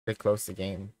They close the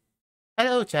game.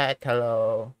 Hello, chat.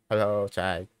 Hello. Hello,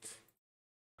 chat.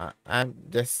 I'm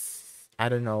just. I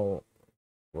don't know.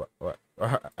 What?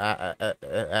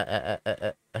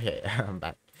 Okay, I'm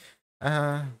back.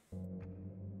 Uh,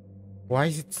 why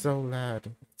is it so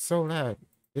loud? It's so loud.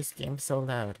 This game's so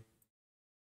loud.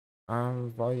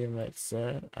 Volume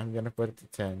mixer. I'm gonna put it to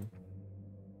 10.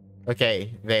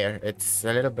 Okay, there. It's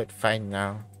a little bit fine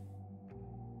now.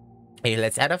 Hey,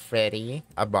 let's add a Freddy,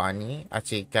 a Bonnie, a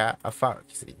Chica, a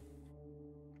Foxy.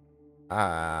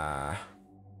 Uh,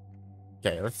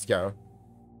 okay, let's go.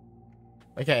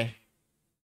 Okay.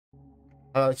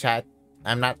 Hello, chat.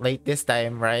 I'm not late this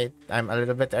time, right? I'm a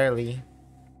little bit early.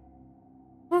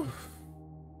 Whew.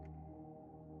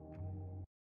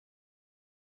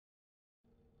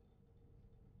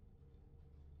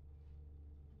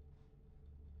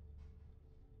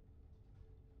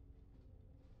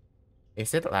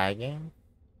 Is it lagging?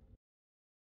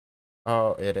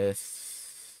 Oh, it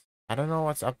is. I don't know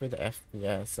what's up with the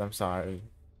FPS. I'm sorry.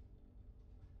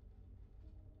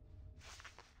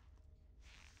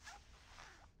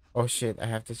 Oh shit, I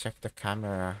have to check the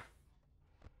camera.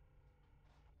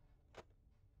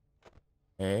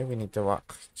 Okay, we need to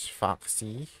watch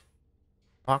Foxy.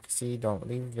 Foxy, don't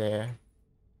leave there.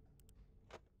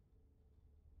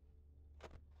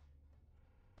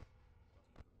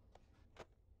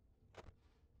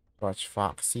 Watch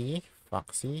Foxy.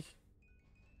 Foxy.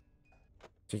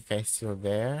 Chica is still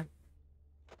there.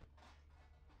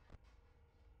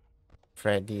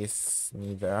 Freddy's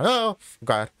neither. Oh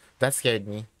god, that scared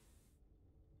me.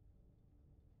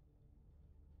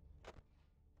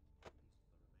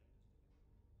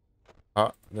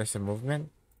 Oh, there's a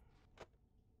movement.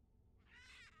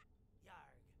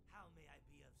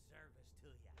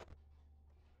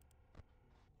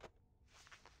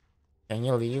 Can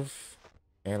you leave?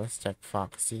 Okay, let's check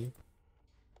Foxy.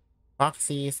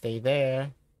 Foxy, stay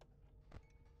there.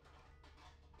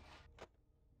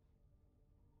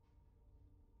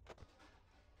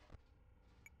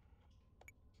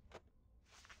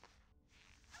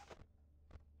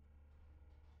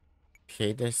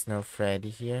 Okay, there's no Freddy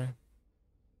here.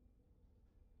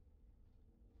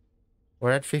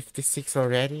 We're at 56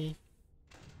 already.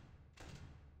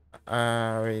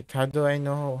 Wait, how do I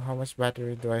know how much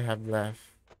battery do I have left?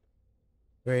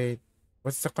 Wait,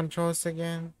 what's the controls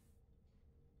again?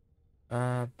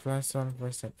 Plus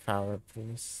 1% power,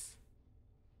 please.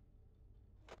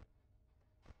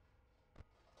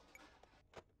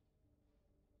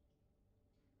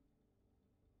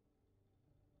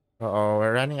 Uh-oh,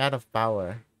 we're running out of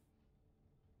power.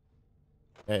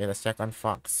 Okay, let's check on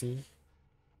Foxy.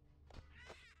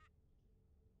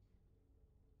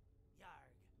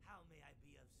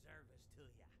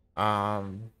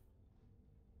 Um,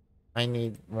 I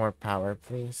need more power,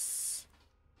 please.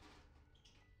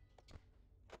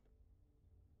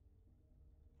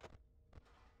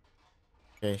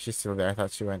 Okay, she's still there. I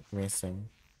thought she went missing.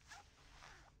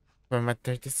 I'm at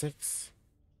 36.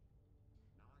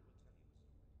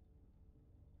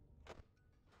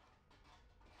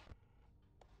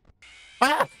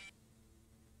 Ah!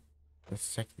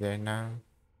 Let's check there now.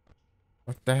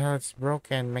 What the hell? It's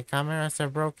broken. My cameras are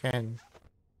broken.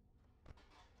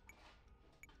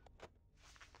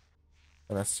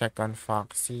 Let's check on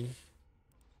Foxy.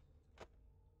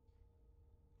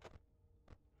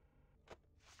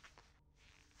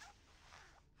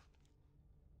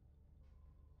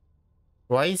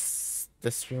 Why is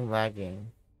the stream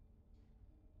lagging?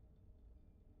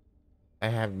 I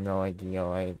have no idea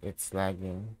why it's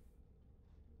lagging.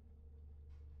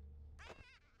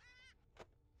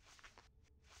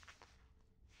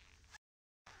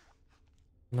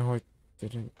 No, it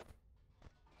didn't.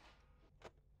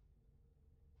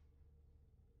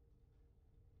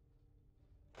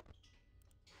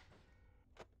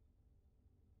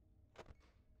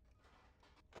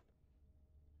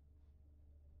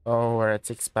 Oh, we're at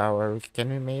 6 power. Can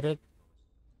we made it?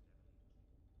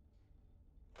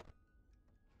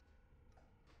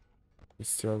 He's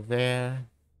still there.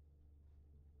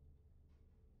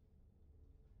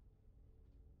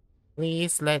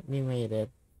 Please let me made it.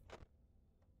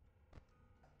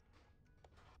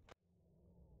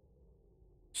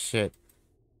 Shit.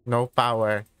 No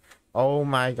power. Oh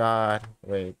my god.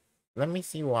 Wait. Let me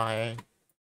see why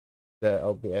the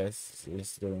OBS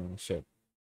is doing shit.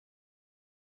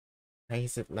 Why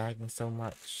is it lagging so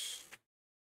much?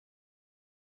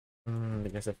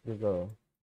 Because of Google.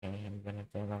 Okay, I'm gonna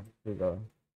turn off Google.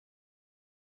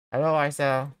 Hello,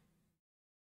 Arcel.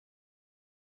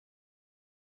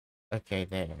 Okay,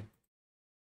 there.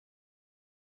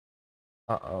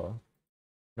 Uh-oh.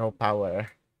 No power.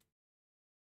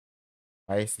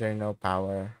 Why is there no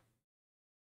power?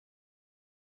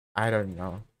 I don't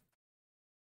know.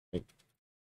 Wait.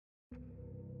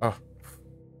 Oh,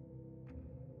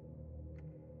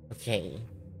 okay.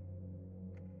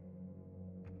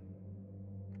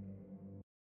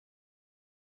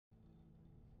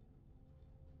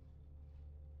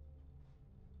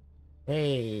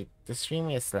 Wait, the stream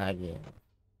is lagging.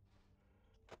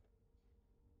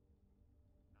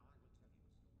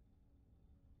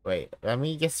 Wait, let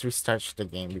me just restart the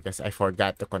game because I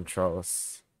forgot the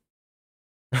controls.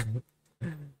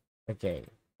 Okay,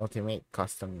 ultimate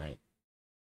custom night.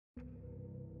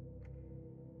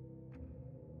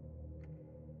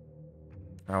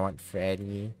 I want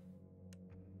Freddy.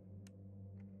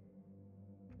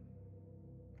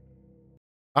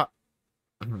 Ah,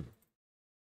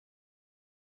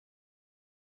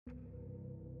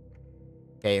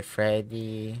 okay,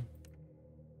 Freddy.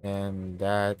 And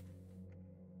that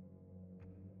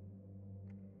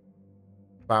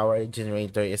power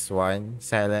generator is one.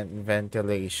 Silent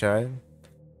ventilation.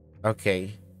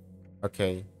 Okay,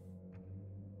 okay.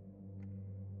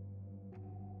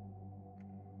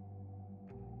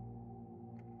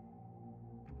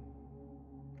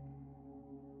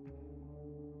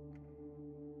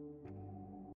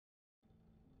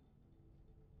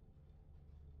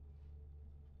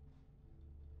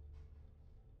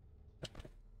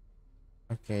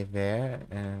 Okay, there.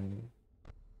 And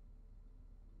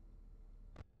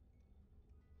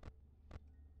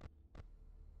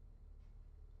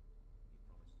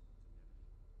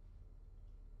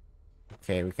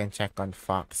okay, we can check on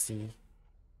Foxy.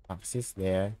 Foxy's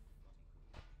there.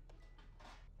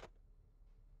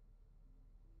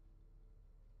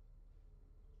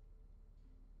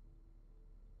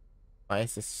 Why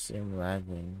is this stream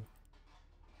lagging?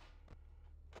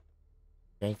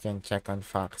 Okay, you can check on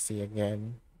Foxy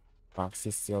again.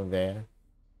 Foxy's still there.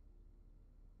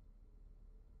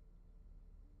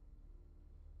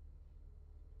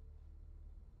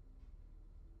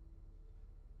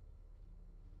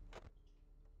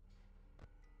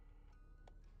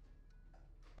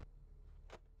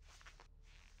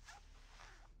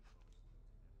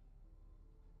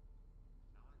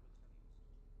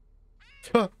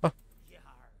 Yar,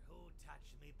 who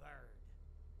touched me bird?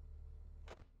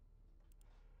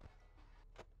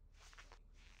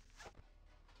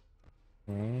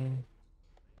 Okay.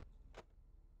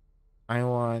 I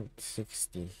want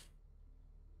 60.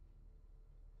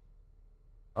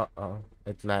 Uh-oh,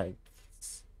 it lags.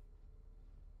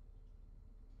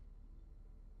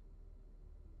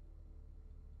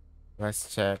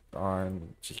 Let's check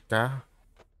on Chica.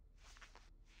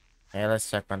 Okay, let's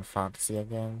check on Foxy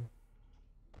again.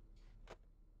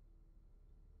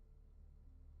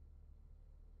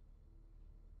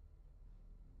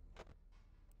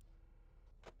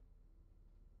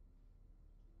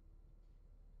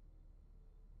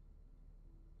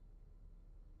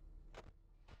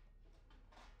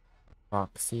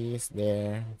 Foxy is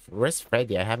there. Where's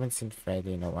Freddy? I haven't seen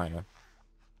Freddy in a while.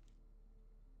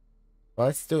 Well,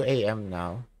 it's 2 a.m.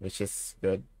 now, which is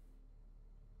good.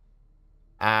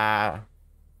 Uh,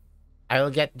 I will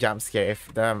get jump scare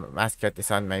if the mascot is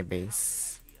on my How can I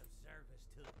base. be of service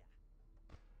to ya?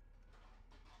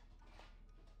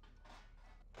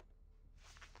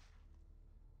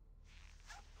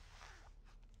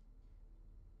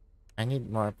 I need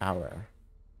more power.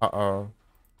 Uh-oh.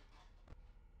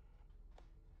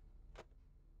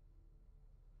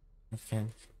 I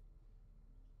can't.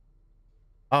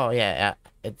 Oh, yeah, yeah.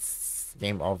 It's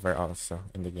game over also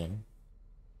in the game.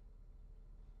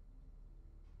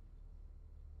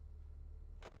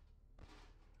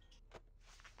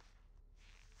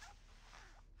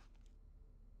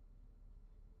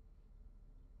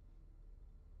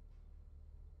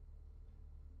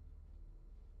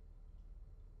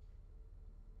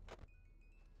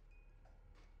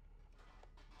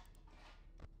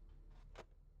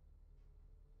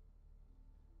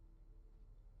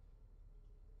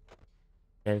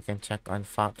 Here you can check on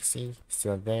Foxy.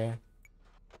 Still there.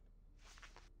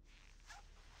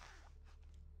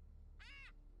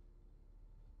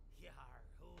 Yar,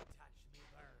 who touched me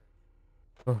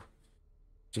bird? Oh,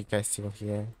 Chica is still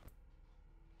here.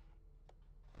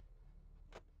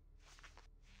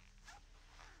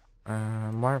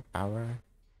 More power.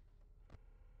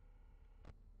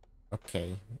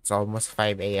 Okay, it's almost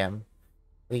 5 a.m.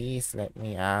 Please let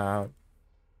me out.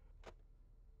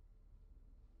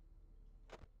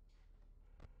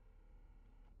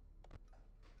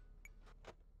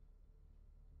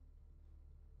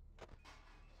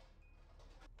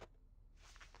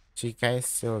 Chica is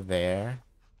still there.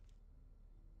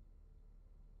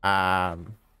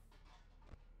 Um,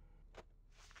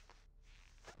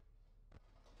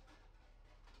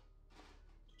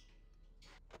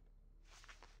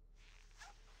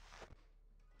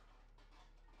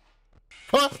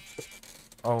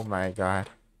 Oh my god.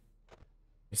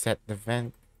 Reset the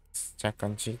vents. Check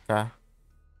on Chica.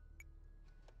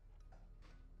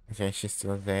 Okay, she's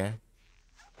still there.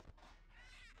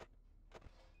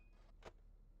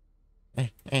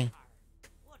 Hey, hey.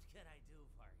 What can I do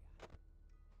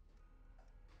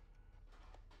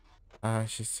for you?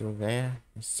 She's still there.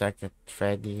 Let's check it.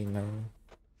 Freddy, no.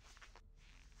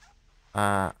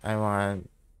 I want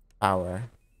power.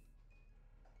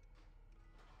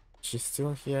 She's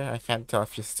still here? I can't tell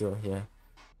if she's still here.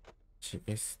 She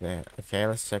is there. Okay,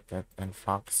 let's check that. And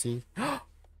Foxy.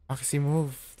 Foxy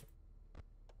moved.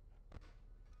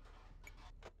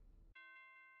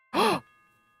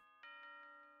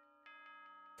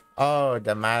 Oh,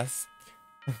 the mask.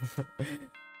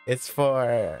 It's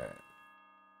for.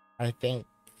 I think.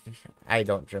 I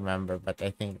don't remember, but I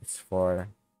think it's for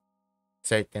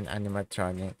certain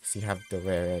animatronics. You have to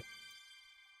wear it.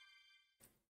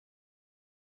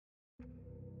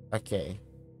 Okay.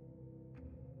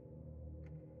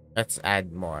 Let's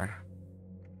add more.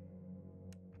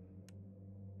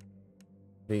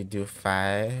 We do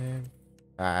 5,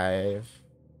 5,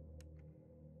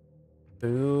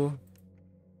 2,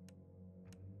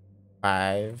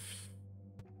 5.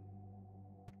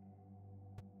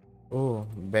 Oh,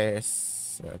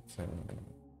 bears.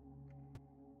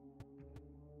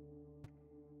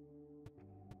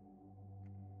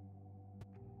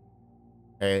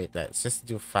 Wait, let's just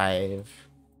do 5,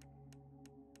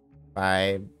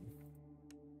 5.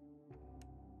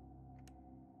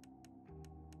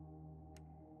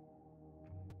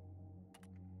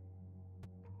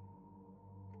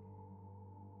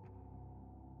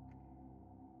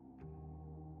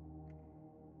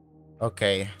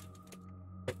 Okay.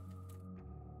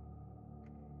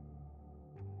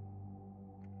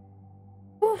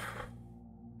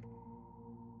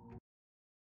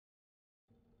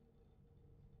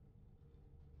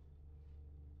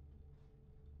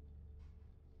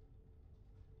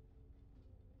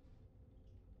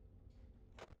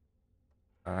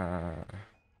 Uh,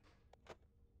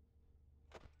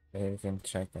 okay, we can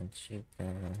check and check.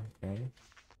 Okay.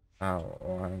 Oh,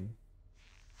 one.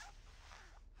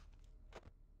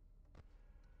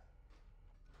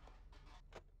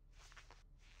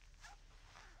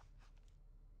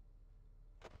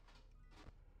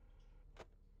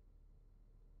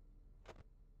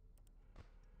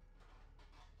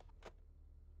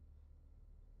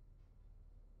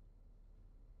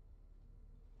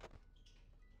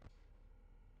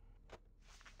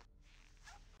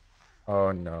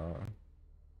 Oh no.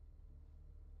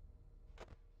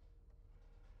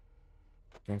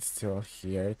 You can still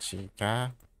hear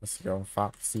Chica. Let's go,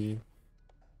 Foxy.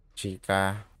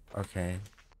 Chica. Okay.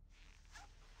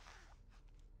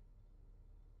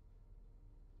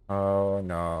 Oh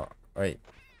no. Wait.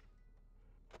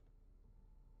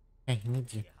 Hey, I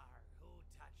need you. Yar, who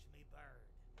touched me bird?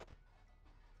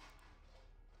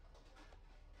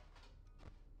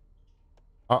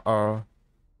 Uh-oh.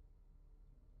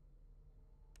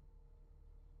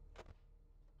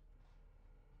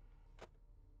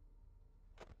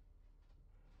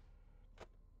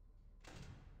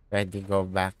 Ready, go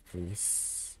back,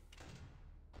 please.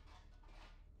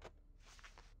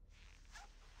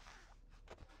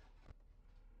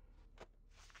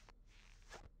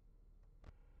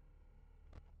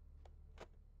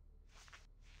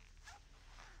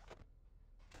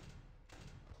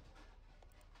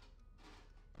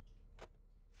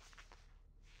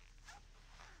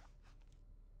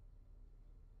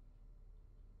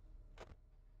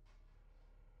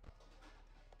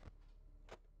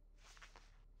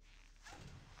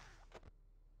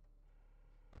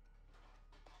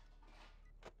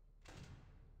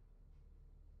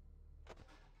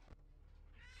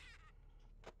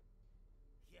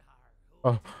 Yar, who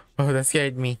Oh, touched oh, me that bird?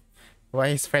 scared me. Why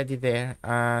is Freddy there?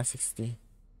 60.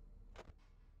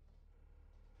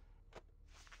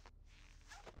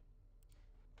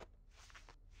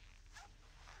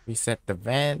 Reset the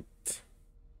vent.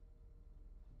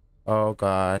 Oh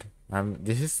god.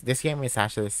 This game is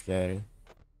actually scary.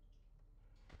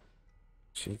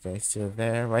 Chica is still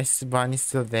there. Why is Bonnie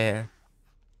still there?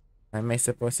 Am I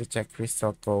supposed to check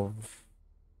Crystal Cove?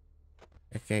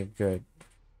 Okay, good.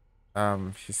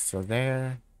 She's still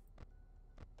there.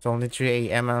 It's only 3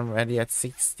 a.m. I'm already at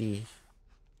 60.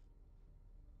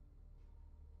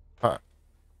 Uh,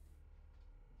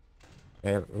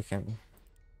 well, we can.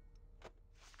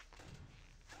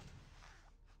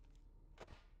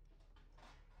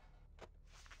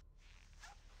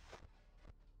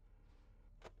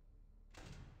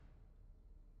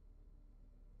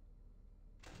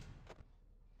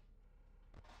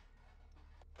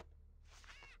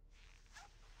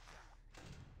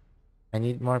 I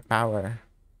need more power.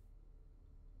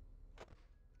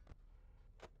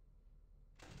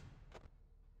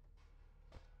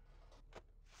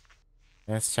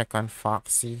 Let's check on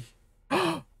Foxy.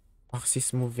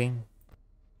 Foxy's moving.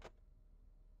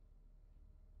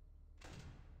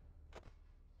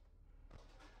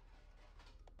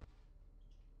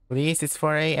 Please, it's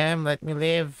 4 a.m. Let me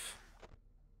live.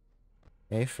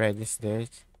 Hey, Freddy's there.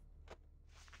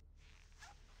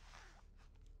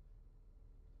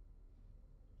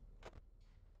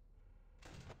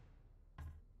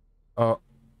 Oh,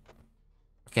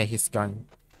 okay, he's gone.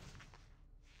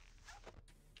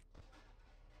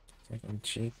 Check on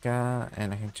Chica,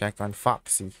 and I can check on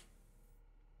Foxy.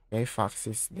 Okay,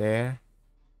 Foxy's there.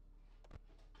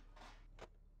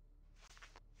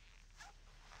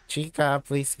 Chica,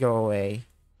 please go away.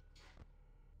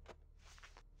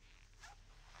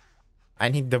 I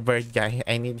need the bird guy.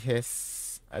 I need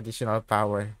his additional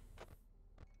power.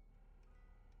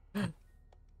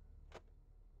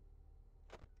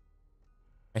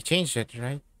 I changed it,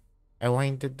 right? I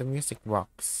winded the music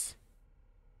box.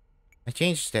 I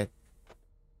changed it.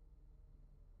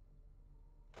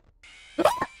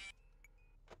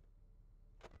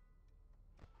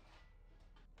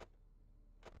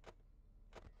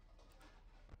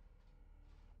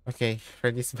 Okay,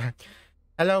 Freddy's back.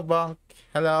 Hello, Bonk.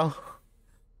 Hello.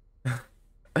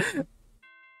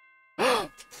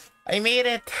 I made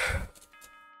it.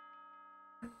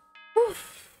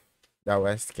 That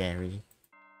was scary.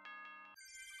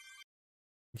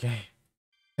 Okay.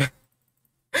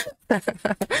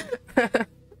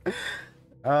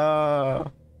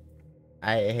 Oh,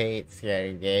 I hate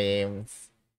scary games.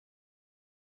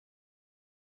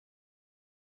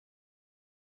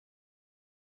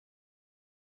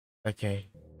 Okay.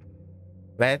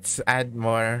 Let's add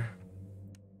more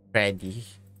Freddy.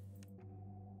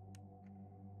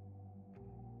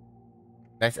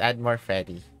 Let's add more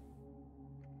Freddy.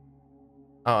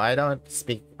 Oh, I don't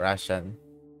speak Russian.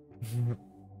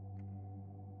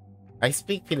 I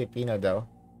speak Filipino though.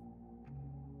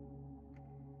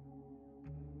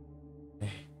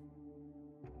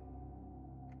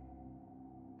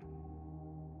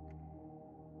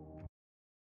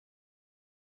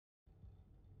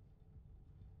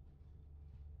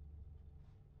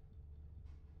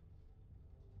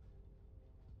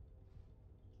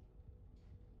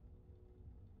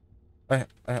 Uh,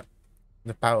 uh,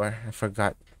 the power. I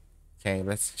forgot. Okay,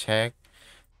 let's check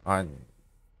on.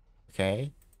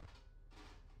 Okay,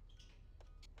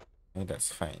 okay,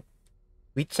 that's fine.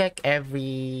 We check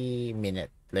every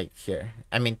minute, like here.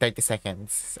 I mean, 30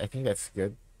 seconds. I think that's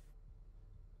good.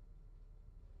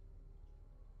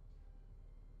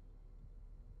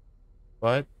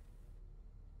 What?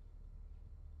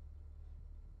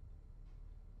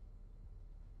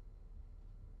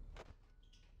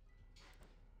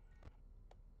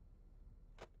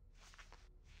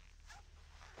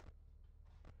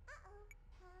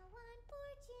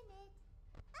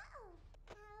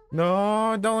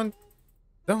 No, don't.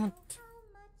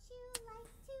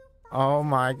 Oh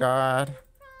my god.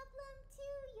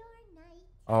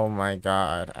 Oh my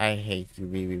god. I hate you,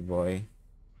 baby boy.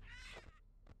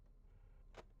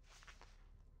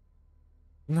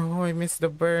 No, I missed the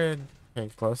bird. Okay,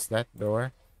 close that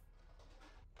door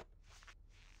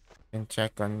and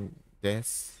check on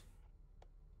this.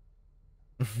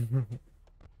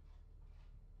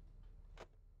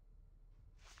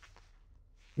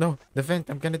 No, the vent.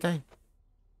 I'm gonna die.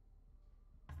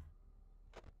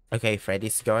 Okay,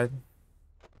 Freddy's gone.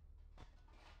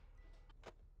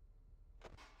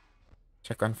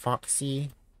 Check on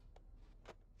Foxy.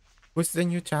 Who's the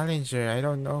new challenger? I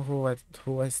don't know who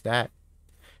was that.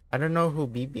 I don't know who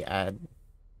BB ad.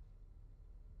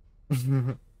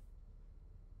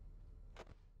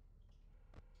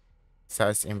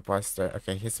 Says imposter.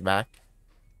 Okay, he's back.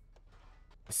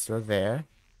 He's still there.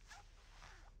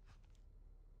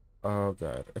 Oh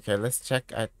god. Okay, let's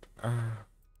check at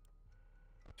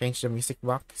change the music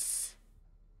box.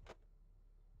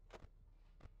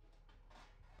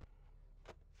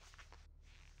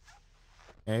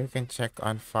 Okay, we can check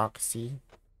on Foxy.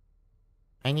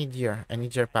 I need your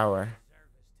power.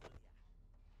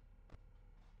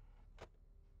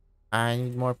 I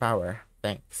need more power.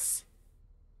 Thanks.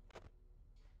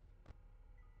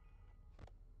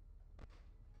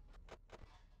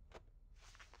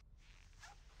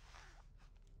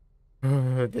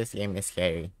 This game is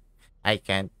scary. I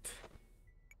can't.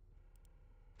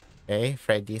 Okay,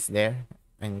 Freddy's there.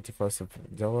 I need to close the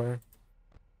door.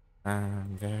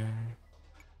 There.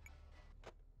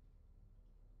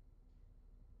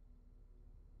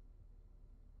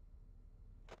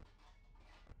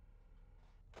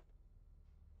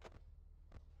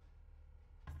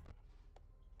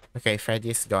 Okay,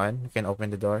 Freddy's gone. You can open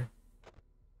the door.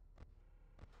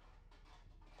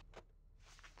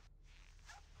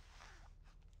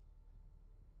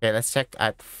 Okay, let's check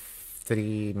at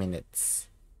 3 minutes.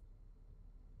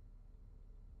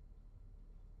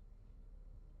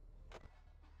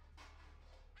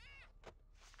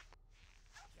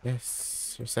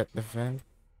 Yes, reset the vent.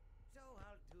 So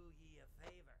I'll do ye a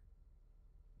favor.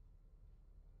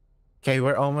 Okay,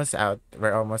 we're almost out.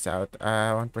 We're almost out.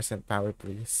 1% power,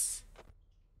 please.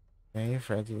 Okay,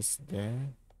 Freddy's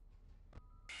there.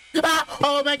 Ah!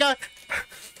 Oh my god!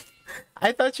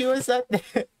 I thought she was not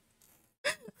there.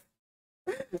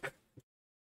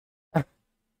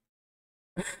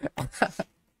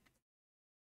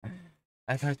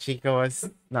 I thought Chica was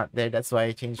not there. That's why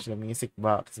I changed the music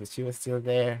box, but she was still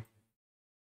there.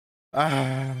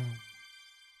 Ah,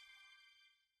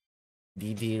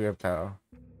 DD repel.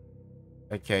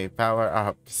 Okay, power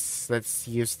ups. Let's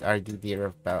use our DD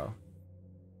repel.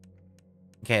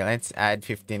 Okay, let's add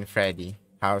 15 Freddy.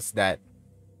 How's that?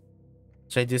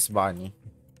 Introduce Bonnie.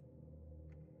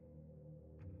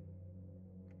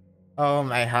 Oh,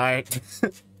 my heart.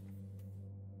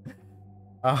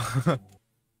 Oh.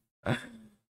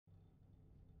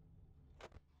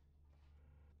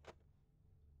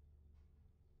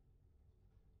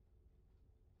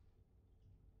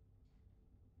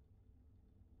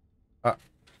 Oh,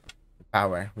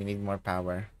 power. We need more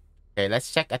power. Okay,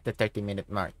 let's check at the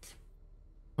 30-minute mark.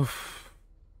 Oof.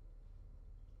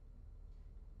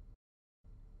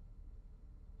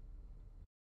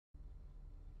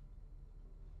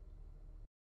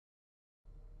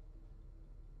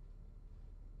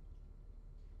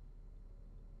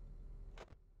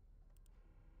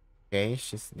 Okay,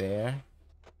 she's there.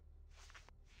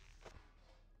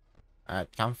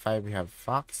 At camp 5, we have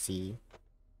Foxy.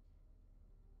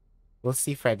 We'll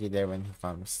see Freddy there when he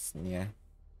comes near.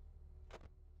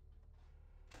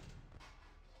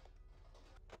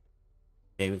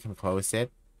 Okay, we can close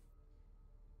it.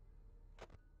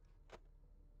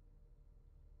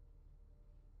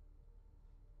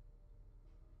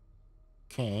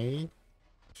 Okay.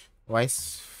 Why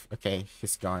is... Okay,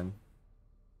 he's gone.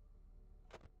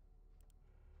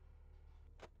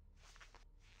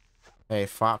 Hey,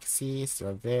 Foxy,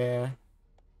 still there.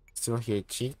 Still here,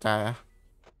 Chica.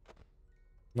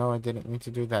 No, I didn't mean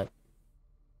to do that.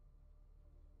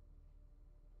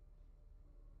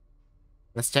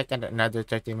 Let's check at another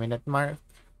 30-minute mark.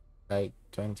 Like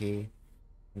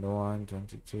 21,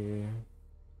 22.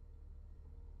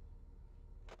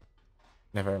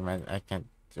 Never mind, I can't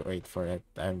wait for it.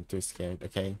 I'm too scared.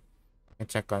 Okay. I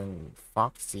check on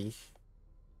Foxy.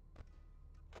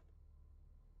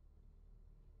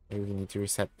 Maybe we need to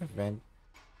reset the vent.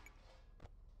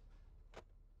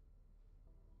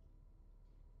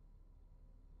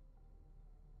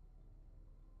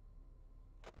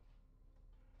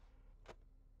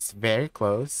 It's very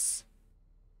close.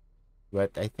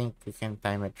 But I think we can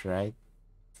time it right.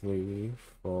 3,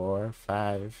 4,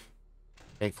 5.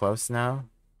 Okay, close now.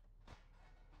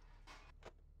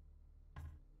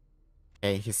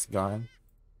 Okay, he's gone.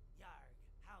 Yarg,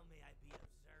 how may I be of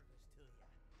service to ya?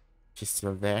 She's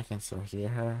still there. I can still hear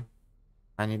her.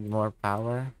 I need more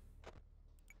power.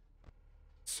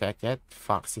 Check it.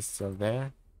 Fox is still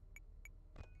there.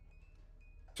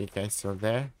 Chica is still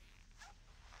there.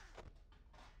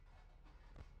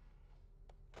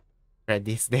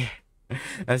 Freddy's there.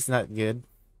 That's not good.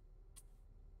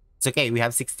 It's okay. We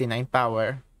have 69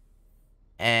 power.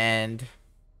 And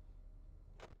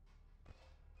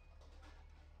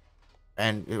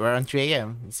we're on 3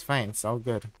 a.m. It's fine. It's all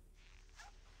good.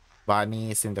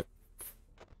 Bonnie is in the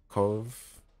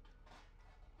cove.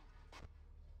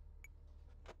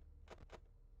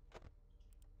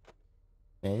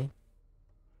 Okay.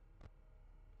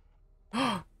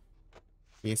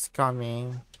 He's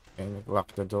coming. And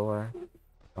lock the door.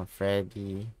 From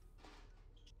Freddy.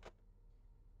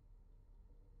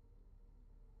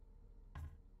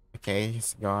 Okay,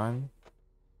 he's gone.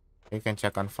 You can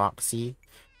check on Foxy.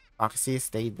 Foxy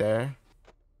stayed there.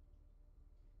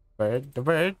 Bird. The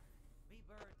bird. Me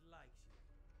bird likes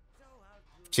you. So I'll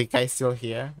do Chica is still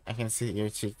here. I can see your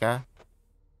Chica.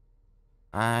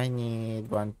 I need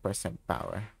 1%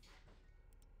 power.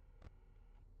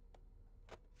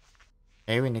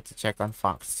 Okay, we need to check on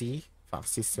Foxy.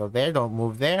 Foxy's still there. Don't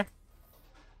move there.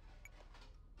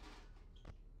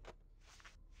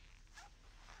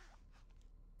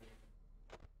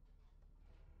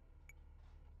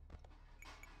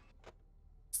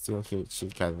 Still here,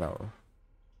 Chica though.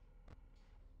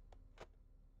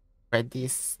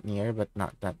 Freddy's near, but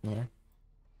not that near.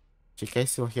 Chica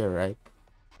is still here, right?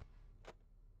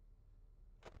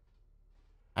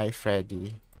 Hi,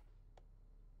 Freddy.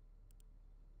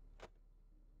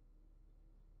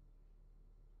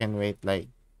 Can wait like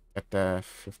at the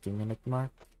 50-minute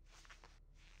mark.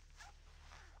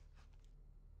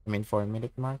 I mean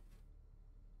 4-minute mark.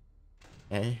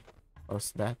 Okay. How's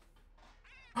that?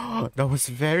 Oh, that was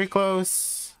very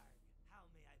close. How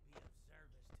may I be of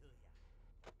service to ya?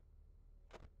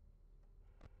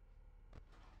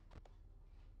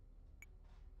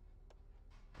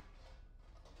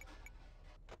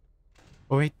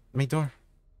 Oh wait, my door.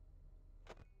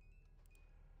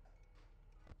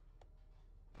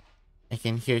 I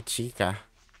can hear Chica.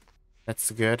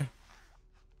 That's good.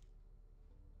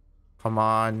 Come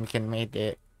on, we can make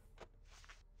it.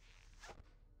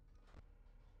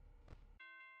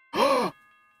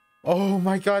 Oh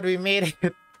my god, we made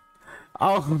it.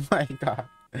 Oh my god.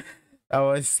 That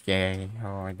was scary.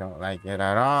 Oh, I don't like it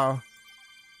at all.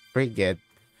 Pretty good.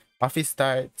 Coffee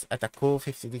starts at a cool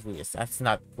 50 degrees. That's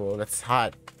not cool. That's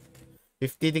hot.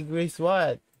 50 degrees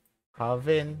what?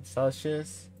 Kelvin?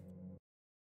 Celsius?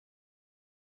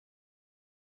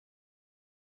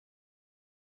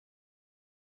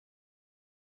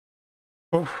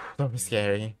 Oof, that was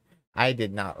scary. I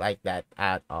did not like that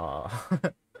at all.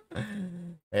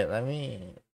 Wait, let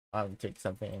me check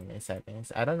something in my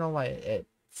settings. I don't know why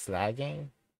it's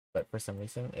lagging, but for some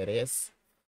reason it is.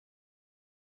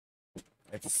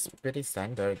 It's pretty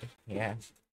standard. Yeah.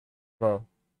 Bro,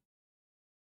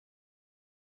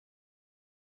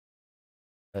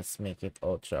 let's make it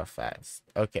ultra fast.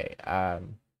 Okay,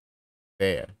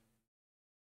 there.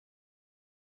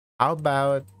 How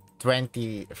about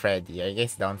 20 Freddy? I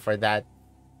guess down for that.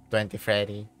 20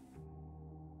 Freddy.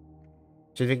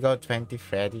 Should we go 20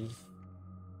 Freddy?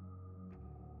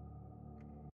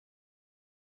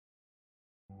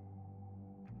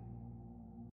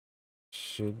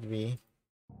 Should we?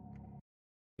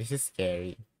 This is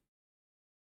scary.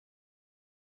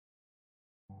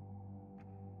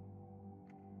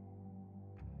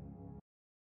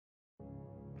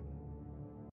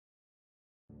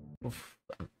 Oof.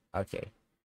 Okay.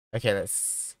 Okay,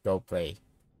 let's go play.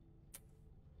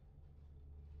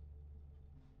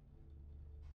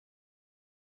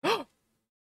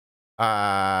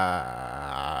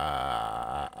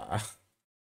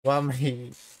 Well, my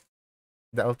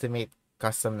the ultimate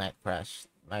custom night crashed.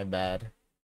 My bad.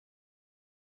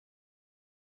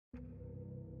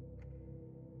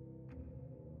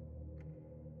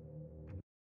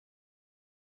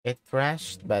 It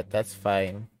crashed, but that's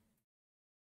fine.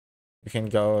 We can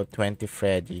go 20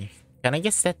 Freddy. Can I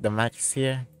just set the max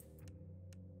here?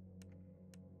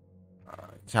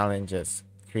 Challenges.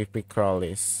 Creepy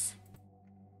crawlies.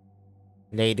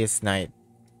 Ladies night.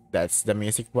 That's the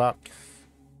music box.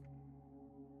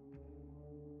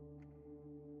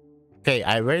 Okay,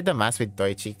 I wear the mask with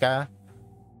Toy Chica.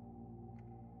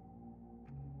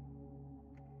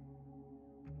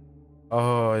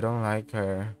 Oh, I don't like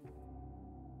her.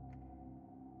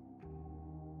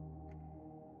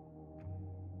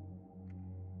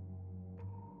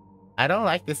 I don't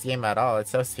like this game at all. It's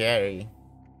so scary.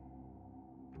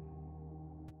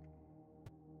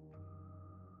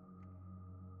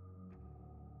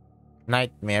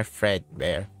 Nightmare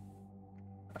Fredbear.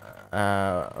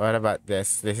 What about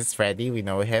this? This is Freddy. We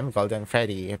know him. Golden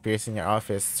Freddy appears in your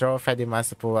office. Throw a Freddy mask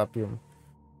to pull up him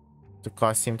to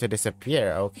cause him to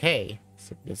disappear. Okay.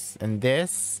 So this and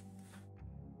this.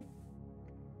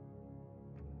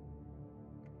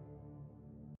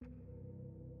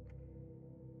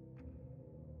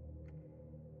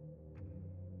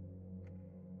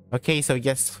 Okay, so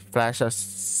just flash a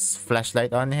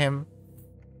flashlight on him.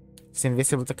 It's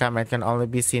invisible to camera and can only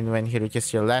be seen when he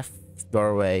reaches your left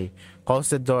doorway.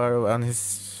 Close the door on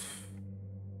his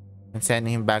and send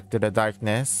him back to the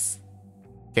darkness.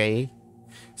 Okay.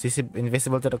 So he's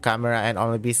invisible to the camera and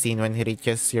only be seen when he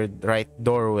reaches your right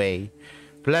doorway.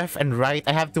 Left and right.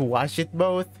 I have to watch it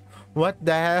both. What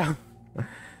the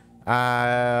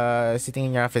hell?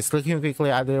 Sitting in your office. Click him quickly,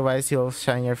 otherwise he'll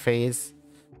shine your face.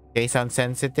 Okay, sound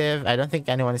sensitive. I don't think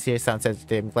anyone is here sound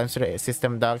sensitive. Climbs to the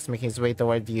system docks, making his way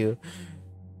toward you.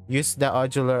 Use the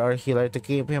odular or healer to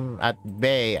keep him at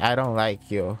bay. I don't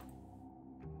like you.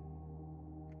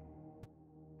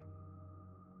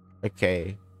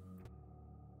 Okay.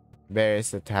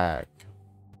 Bear's attack.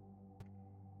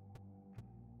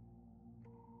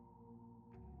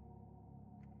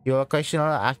 You'll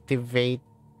occasionally activate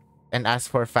and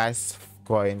ask for fast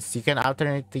coins. You can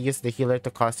alternate to use the healer to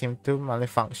cause him to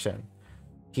malfunction.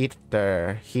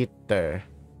 Heater.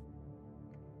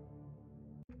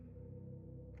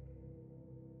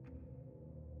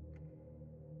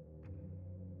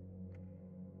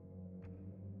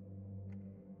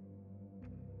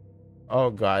 Oh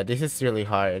god, this is really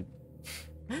hard.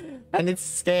 And it's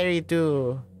scary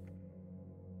too.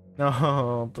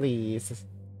 No, please.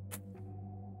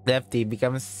 Lefty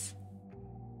becomes...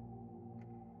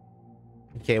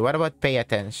 Okay, what about pay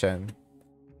attention?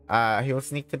 He will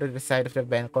sneak to the side of the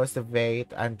vent, close the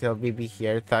gate until BB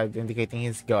hears thud indicating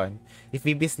he's gone. If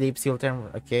BB sleeps, he'll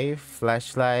turn... Okay,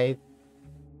 flashlight.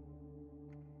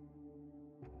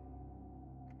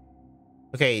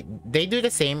 Okay, they do the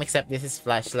same except this is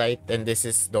flashlight and this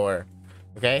is door.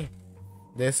 Okay?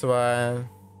 This one...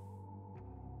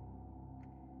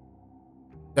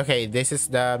 Okay, this is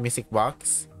the music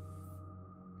box.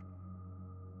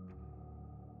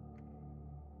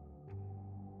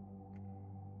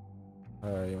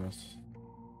 You must...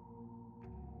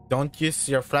 Don't use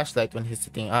your flashlight when he's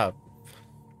sitting up.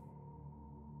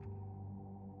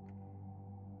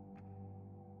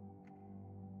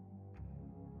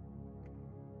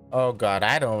 Oh god,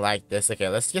 I don't like this. Okay,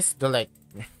 let's just do like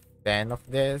 10 of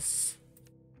this.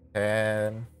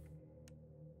 10.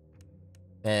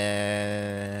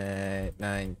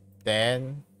 9,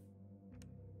 10.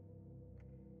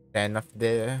 10 of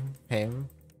him.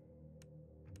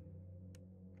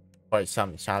 For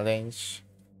some challenge.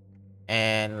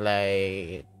 And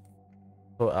like...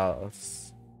 Who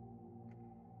else?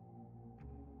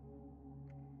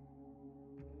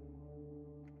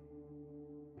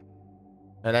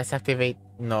 Let's activate...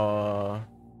 No.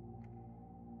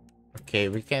 Okay,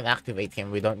 we can activate him.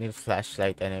 We don't need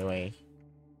flashlight anyway.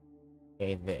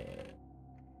 Okay, there.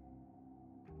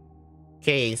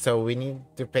 Okay, so we need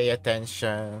to pay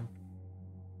attention.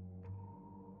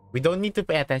 We don't need to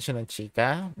pay attention on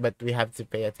Chica, but we have to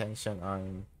pay attention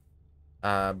on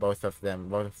both of them,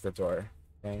 both of the door.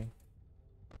 Okay.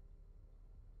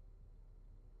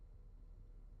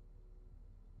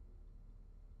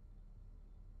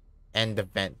 And the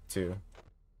vent too.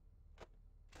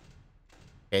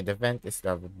 Okay, the vent is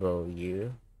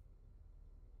W.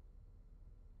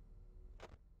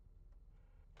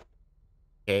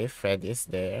 Okay, Fred is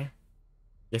there.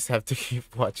 Just have to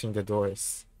keep watching the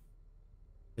doors.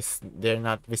 They're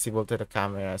not visible to the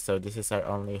camera, so this is our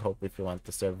only hope if we want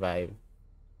to survive.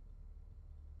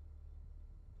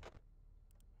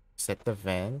 Set the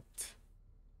vent.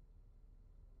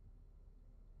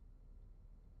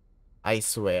 I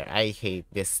swear, I hate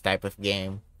this type of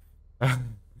game.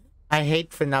 I hate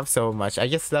FNAF so much. I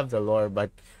just love the lore, but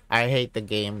I hate the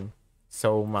game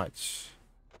so much.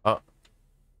 Oh.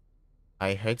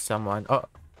 I heard someone. Oh.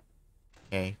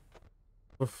 Okay.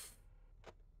 Oof.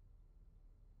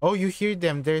 Oh, you hear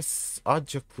them. There's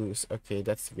audio clues. Okay,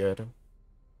 that's good.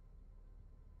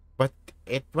 But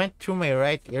it went through my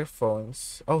right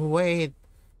earphones. Oh, wait.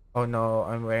 Oh, no.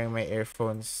 I'm wearing my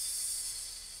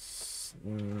earphones.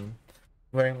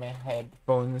 Wearing my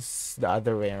headphones the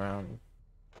other way around.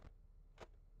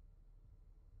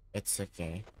 It's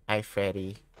okay. Hi,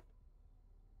 Freddy.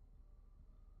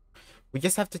 We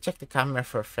just have to check the camera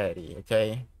for Freddy,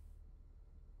 okay?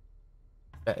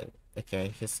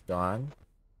 Okay, he's gone.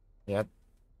 Yep.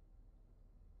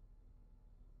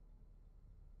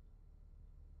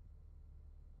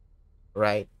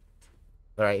 Right,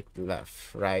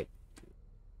 left, right,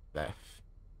 left.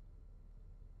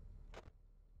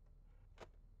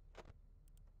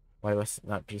 Why was it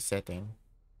not resetting?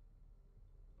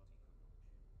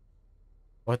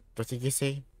 What did you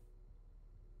say?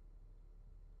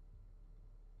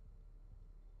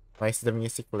 Why is the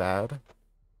music loud?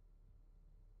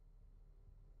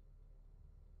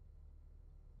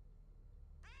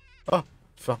 Oh,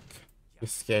 fuck. You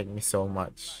scared me so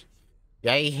much.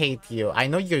 Yeah, I hate you. I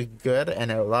know you're good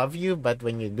and I love you, but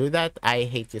when you do that, I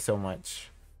hate you so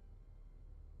much.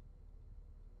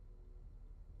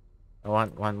 I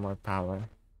want one more power.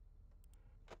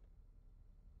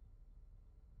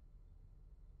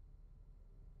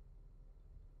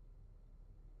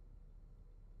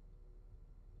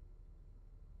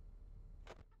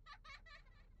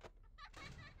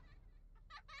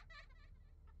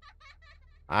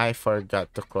 I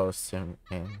forgot to close him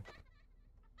in.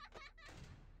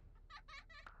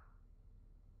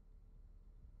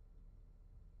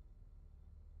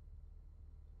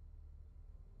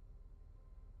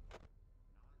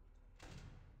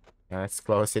 Yeah, let's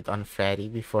close it on Freddy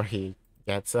before he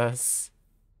gets us.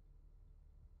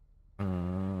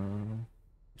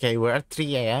 Okay, we're at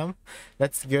 3 a.m.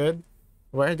 That's good.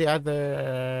 Where are the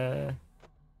other...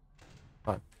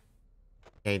 What?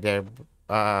 Okay, they're...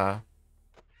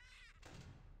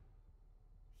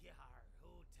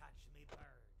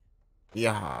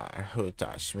 Yeah, who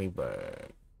touched me,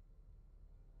 bird?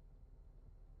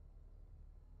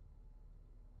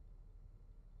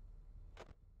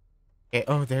 Okay,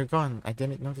 oh, they're gone. I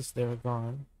didn't notice they were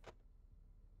gone.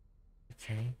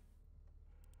 Okay.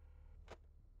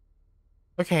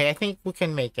 Okay, I think we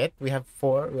can make it. We're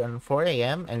on 4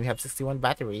 a.m. and we have 61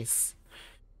 batteries.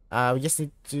 We just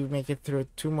need to make it through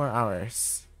 2 more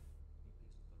hours.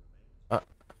 Uh,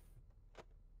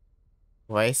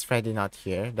 why is Freddy not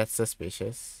here? That's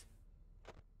suspicious.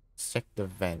 Let's check the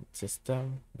vent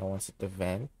system. No one's at the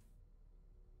vent.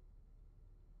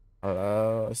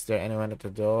 Hello? Is there anyone at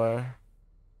the door?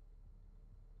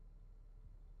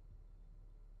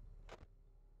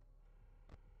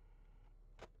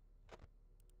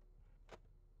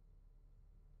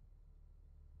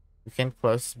 We can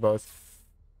close both.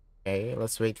 Okay,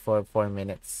 let's wait for 4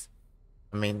 minutes.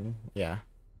 I mean, yeah,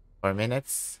 4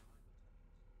 minutes.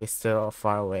 It's still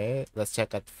far away. Let's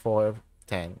check at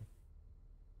 4:10.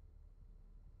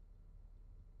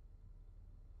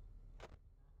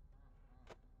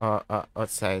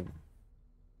 Outside.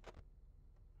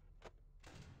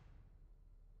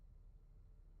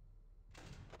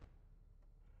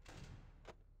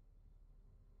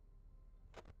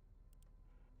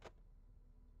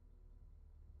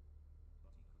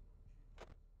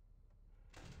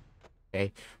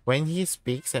 Okay, when he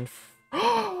speaks and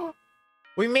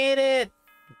we made it!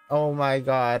 Oh my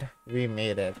god, we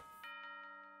made it.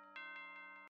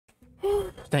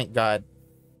 Thank god.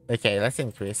 Okay, let's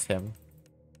increase him.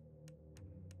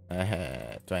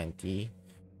 20.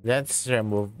 Let's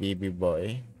remove BB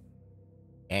boy.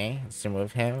 Okay, let's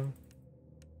remove him.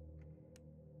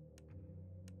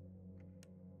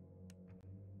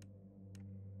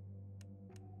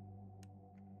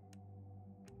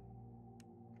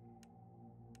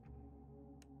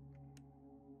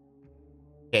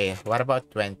 Okay, what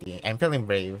about 20? I'm feeling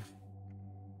brave.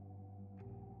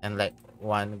 And like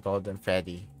one golden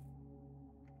Freddy.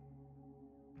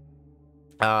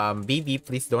 BB,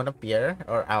 please don't appear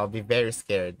or I'll be very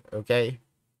scared, okay?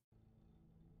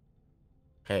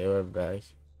 Okay, we're back.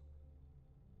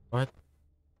 What?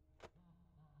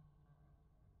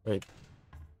 Wait.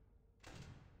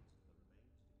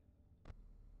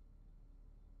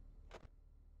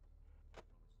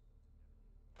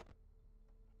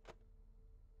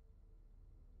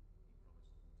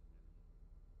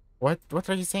 What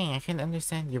are you saying? I can't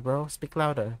understand you, bro. Speak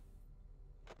louder.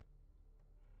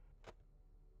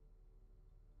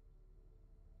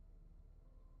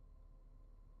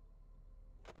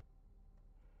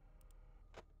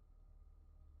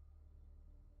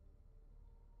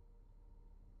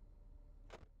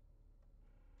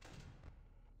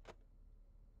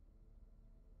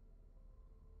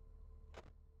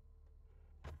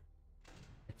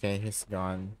 Okay, he's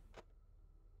gone.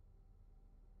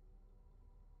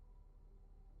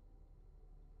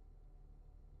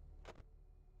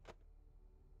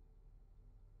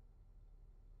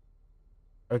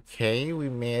 Okay, we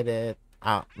made it.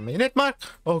 Ah, minute mark!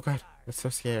 Oh god, that's so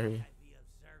scary. I be of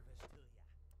service to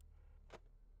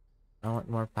ya? I want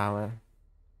more power.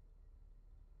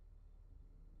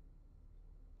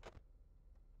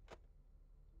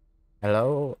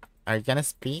 Hello? Are you gonna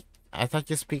speak? I thought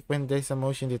you speak when there's a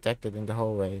motion detected in the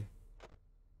hallway.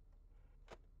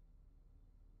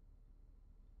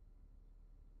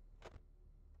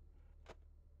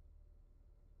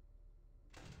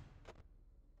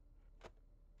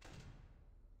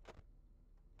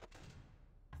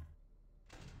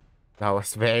 That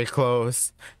was very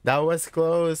close. That was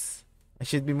close. I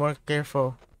should be more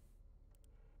careful.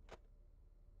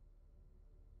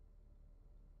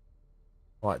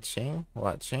 Watching,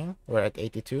 watching. We're at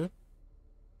 82.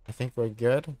 I think we're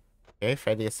good. Okay,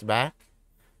 Freddy is back.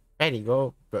 Freddy,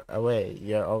 go away.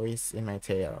 You're always in my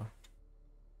tail.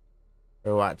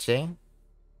 We're watching.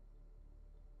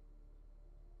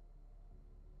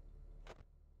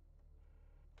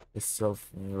 It's still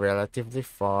relatively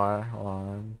far.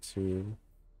 1, 2,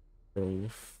 3,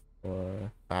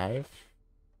 4, 5.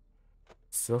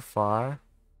 So far.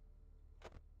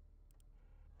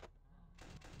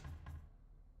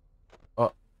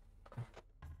 Oh,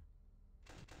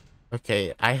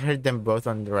 okay. I heard them both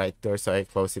on the right door, so I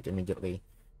closed it immediately.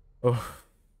 Oh,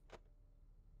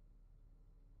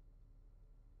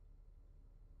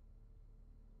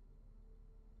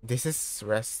 this is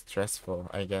stressful,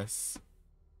 I guess.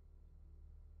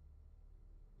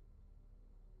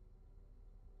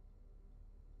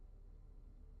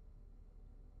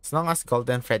 As long as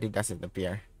Golden Freddy doesn't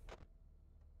appear,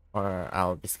 or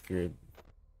I'll be screwed.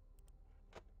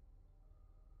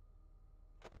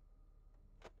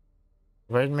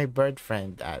 Where's my bird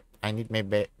friend at? I need my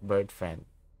bird friend.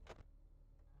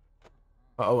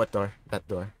 Oh, what door? That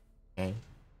door. Okay.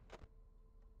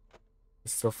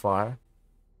 It's so far.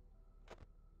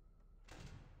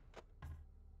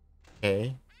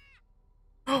 Okay.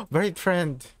 Bird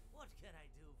friend. What can I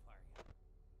do for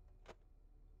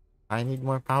you? I need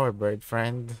more power, bird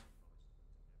friend.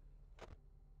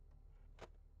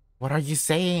 What are you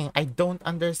saying? I don't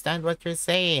understand what you're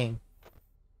saying.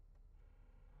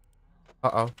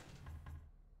 Uh-oh.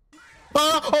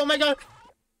 Oh my god!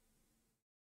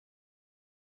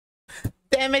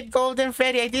 Damn it, Golden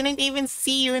Freddy. I didn't even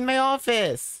see you in my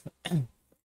office.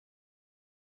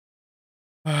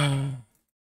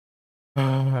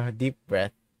 Deep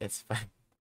breath. It's fine.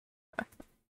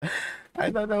 I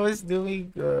thought I was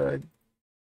doing good.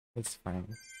 It's fine.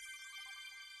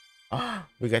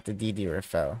 We got the DD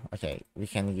refill. Okay, we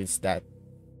can use that.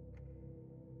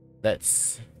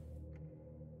 Let's...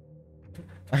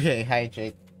 Okay,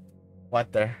 hydrate.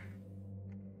 Water.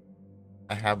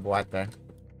 I have water.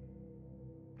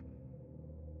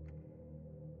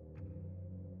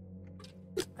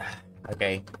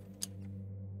 Okay.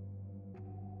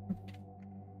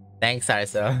 Thanks,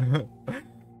 Arso.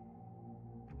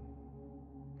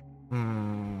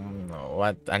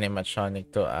 What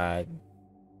animatronic to add?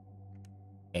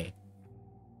 Okay.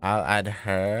 I'll add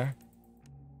her.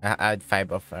 I'll add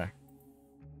 5 of her.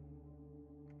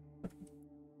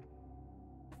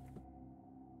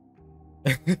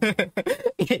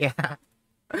 Yeah.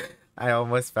 I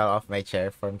almost fell off my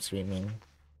chair from screaming.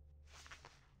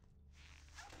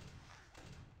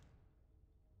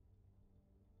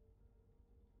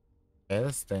 Okay,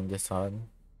 let's turn this on.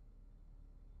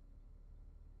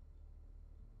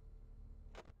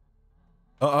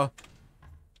 Uh-oh.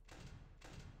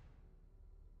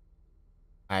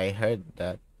 I heard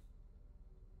that.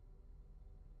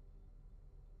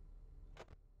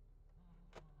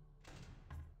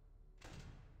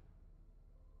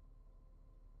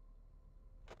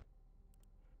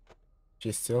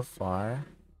 She's still far.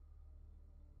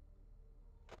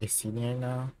 Is he near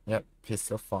now? Yep, he's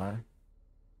still far.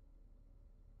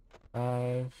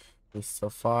 5. He's so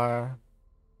far.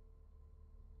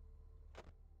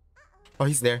 Oh,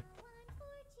 he's there.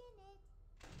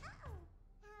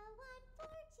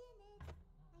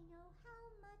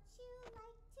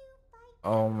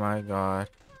 Oh my god.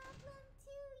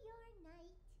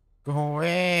 Go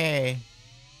away.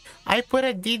 I put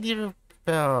a DD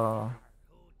repel.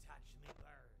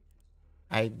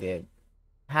 I did.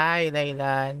 Hi,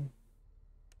 Laylan.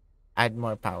 Add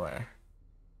more power.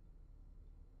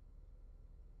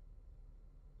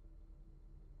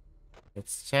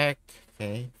 Let's check.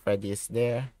 Okay, Freddy is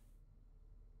there.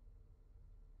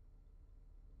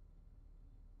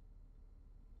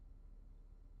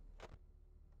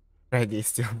 Freddy is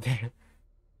still there.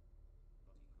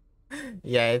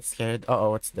 Yeah, it's scared.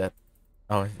 Uh-oh, what's that?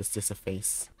 Oh, it's just a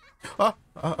face. Oh,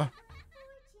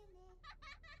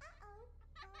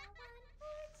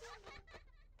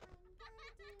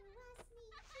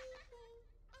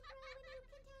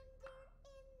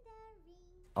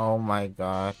 oh my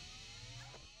god.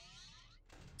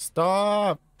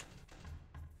 Stop!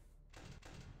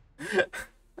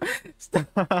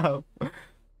 Stop!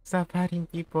 Stop hurting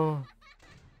people.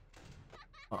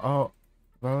 Oh,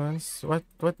 Bones, what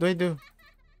do I do?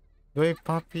 Do I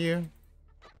pop you?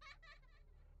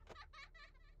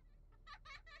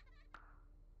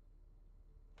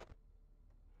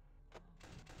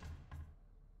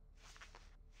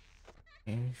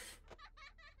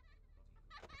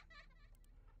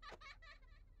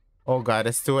 Oh god,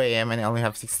 it's 2 a.m. and I only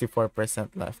have 64%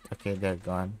 left. Okay, they're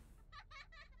gone.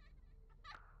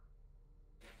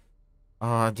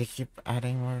 Oh, they keep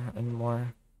adding more and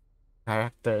more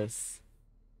characters.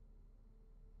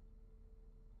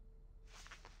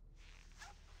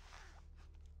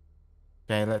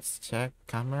 Okay, let's check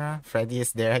camera. Freddy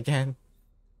is there again.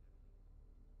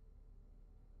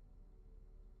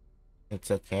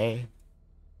 It's okay.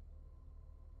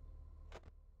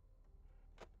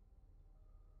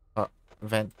 Oh,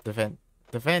 the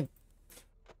vent.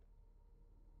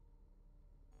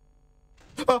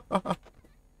 Oh, oh, oh.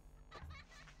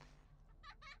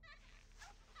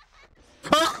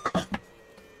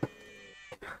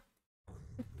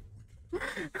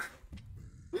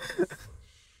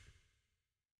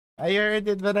 I heard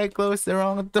it, but I closed the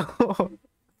wrong door.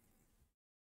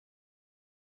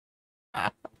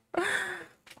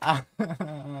 Ah.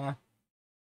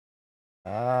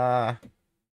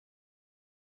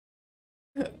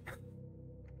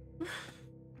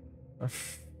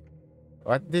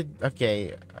 What did...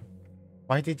 Okay.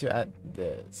 Why did you add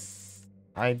this?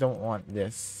 I don't want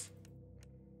this.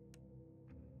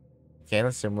 Okay,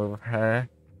 let's remove her.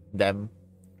 Them.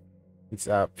 It's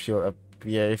up. She'll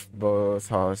appear if both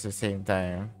halls at the same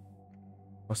time.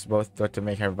 Must both go to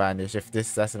make her vanish. If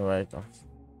this doesn't work...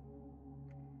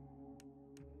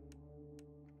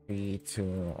 3, 2,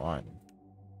 1.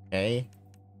 Okay.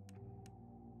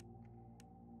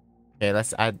 Okay,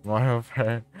 let's add more of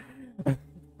her.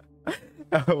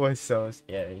 That was so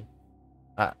scary.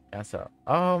 Cancel.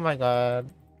 Oh my god.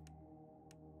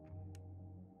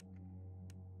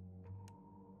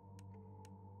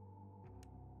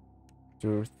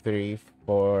 2, 3,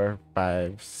 4,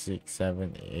 5, 6,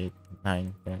 7, 8,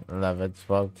 9, 10, 11,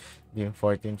 12, 13,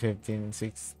 14, 15,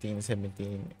 16,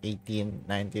 17, 18,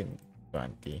 19,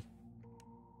 20.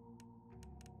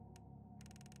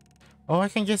 Oh, I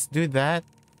can just do that.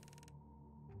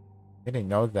 Didn't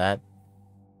know that.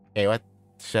 Okay, what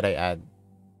should I add?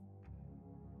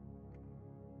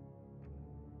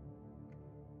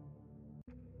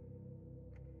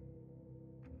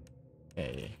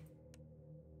 Okay.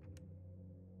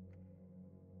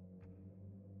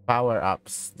 Power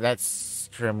ups. Let's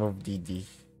remove DD.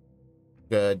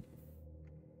 Good.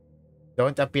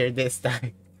 Don't appear this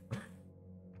time.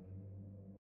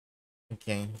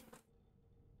 Okay.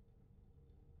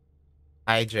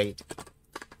 Hydrate.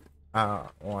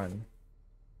 One.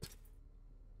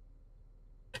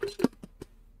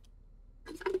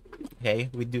 Okay,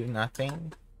 we do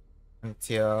nothing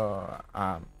until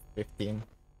 15.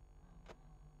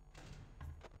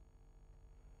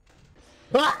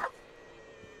 Ah!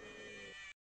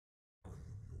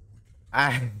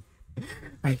 I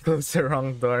I closed the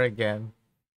wrong door again.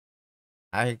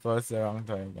 I closed the wrong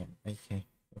door again. Okay.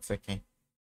 It's okay.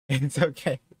 It's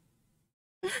okay.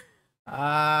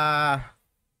 Ah,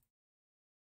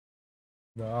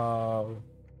 no.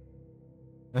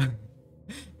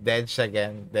 Dedge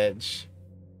again. Dedge.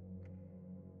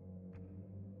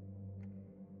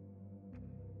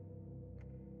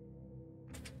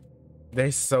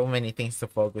 There's so many things to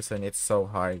focus on. It's so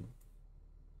hard.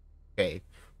 Okay.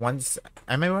 Once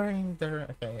am I wearing the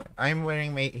okay? I'm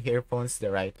wearing my earphones the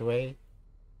right way.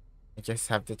 I just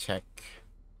have to check.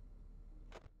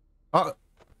 Oh,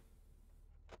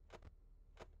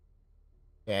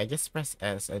 yeah. I just press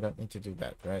S. I don't need to do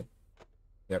that, right?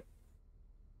 Yep.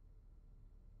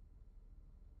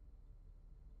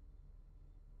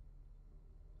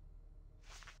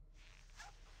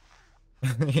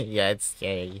 Yeah, it's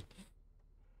scary.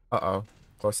 Uh-oh.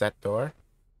 Close that door.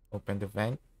 Open the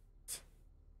vent.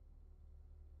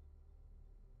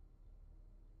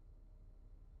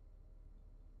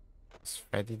 Is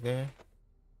Freddy there?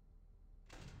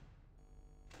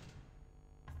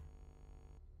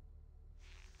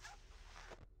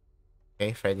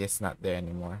 Okay, Freddy is not there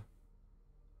anymore.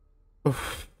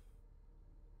 Oof.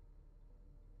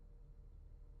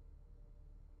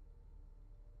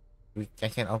 I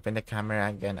can open the camera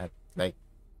again at like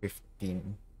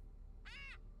 15.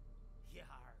 Yar,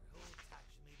 who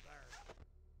touched me bird?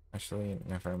 Actually,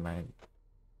 never mind.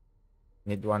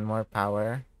 Need one more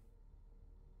power.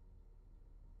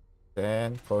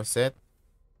 Then close it.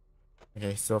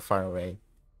 Okay, so far away.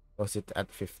 Close it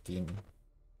at 15.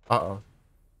 Uh-oh.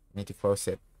 Need to close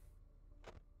it.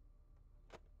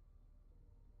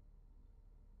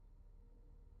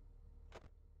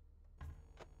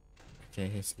 Okay,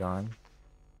 he's gone.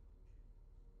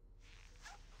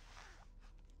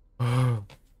 Oh.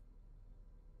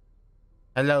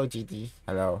 Hello, GD.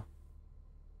 Hello.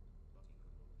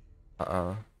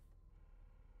 Uh-oh.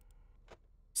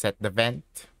 Set the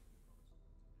vent.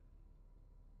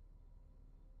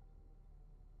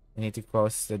 I need to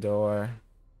close the door.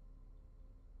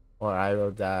 Or I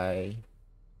will die.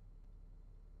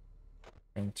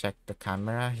 And check the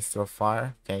camera. He's so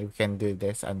far. Okay, we can do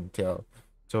this until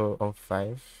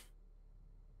 2:05.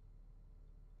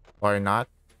 Or not.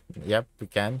 Yep, we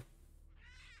can.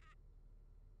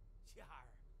 Yar,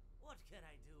 what can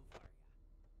I do for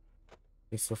ya?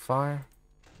 He's so far.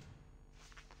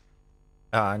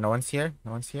 No one's here.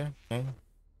 No one's here. Okay.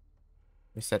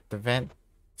 Reset the vent.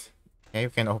 Okay,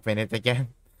 we can open it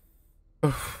again.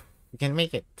 Oof. We can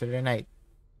make it to the night.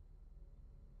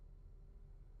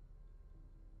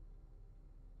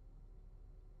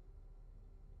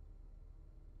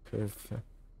 Oof.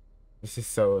 This is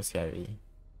so scary.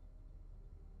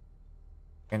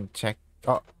 Can check.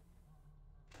 Oh,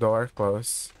 door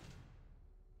closed.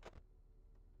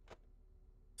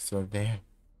 So there.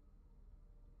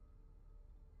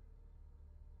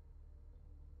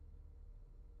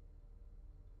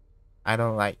 I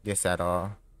don't like this at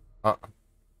all. Oh,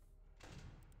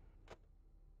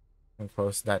 and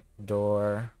close that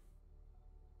door.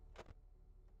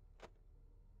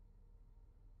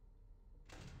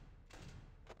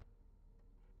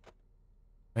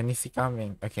 When is he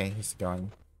coming? Okay, he's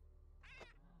gone.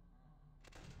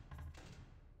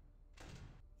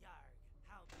 Yarg,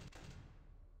 how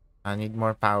I need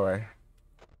more power.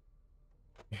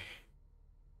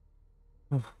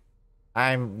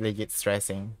 I'm legit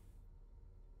stressing.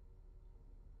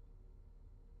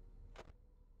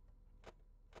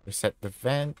 Reset the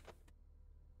vent.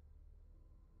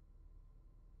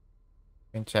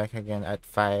 Can check again at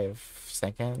 5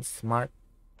 seconds mark.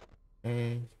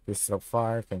 Okay, this so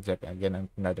far. Can check again at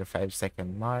another 5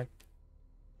 second mark.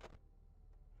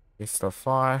 This so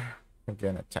far.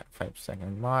 Again at 5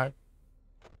 second mark.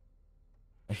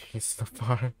 This so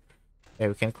far. Okay,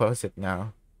 we can close it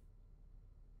now.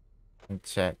 And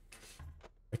check.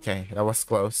 Okay, that was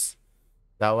close.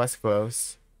 That was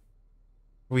close.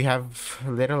 We have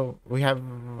little. We have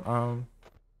Can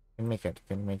make it.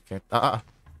 Can make it. I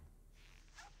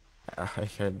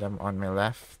heard them on my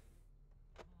left.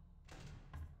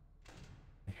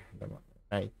 I heard them on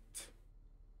my right.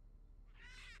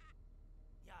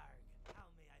 Yarg, how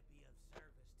may I be of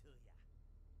service to ya?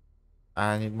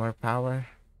 I need more power.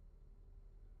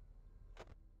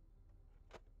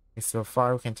 Okay, so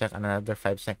far we can check another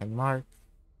 5 second mark.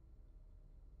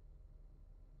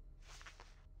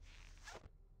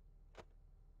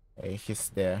 Okay, he's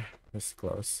there. He's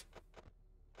close.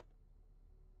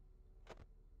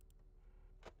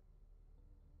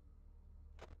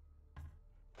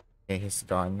 Okay, he's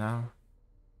gone now.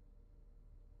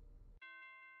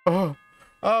 Oh!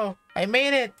 Oh! I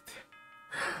made it!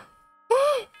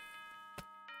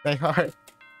 My heart.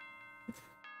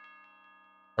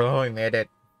 Oh, I made it.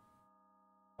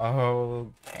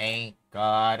 Oh, thank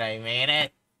God I made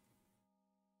it.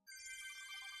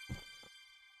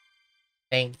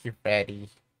 Thank you, Freddy.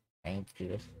 Thank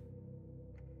you.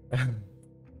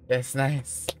 That's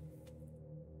nice.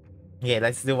 Yeah,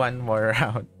 let's do one more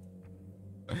round.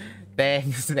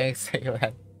 Thanks,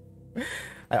 Aylan.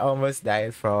 I almost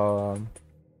died from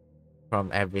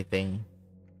everything.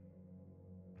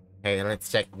 Okay,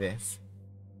 let's check this.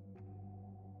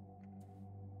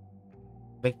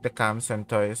 Click the cams and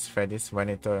toys, Freddy's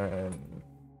monitor.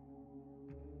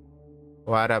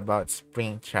 What about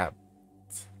Springtrap?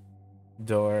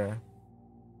 Door.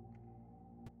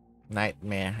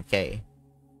 Nightmare. Okay.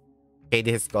 Okay,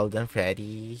 this is Golden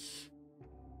Freddy.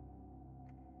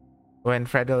 When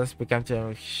Freddles become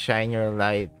to shine your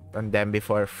light on them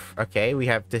before. Okay, we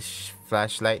have to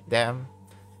flashlight them.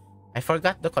 I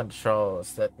forgot the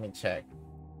controls. Let me check.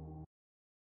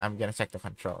 I'm gonna check the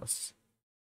controls.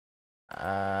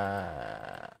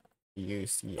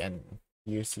 UCN.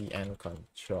 UCN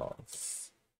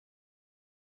controls.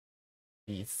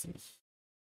 PC.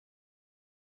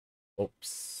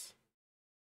 Oops.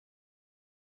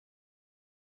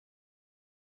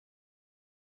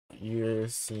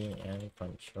 UCN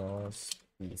controls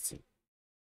PC.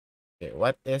 Okay,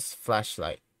 what is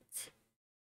flashlight?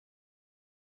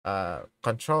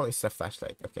 Control is a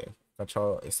flashlight. Okay,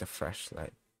 control is a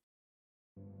flashlight.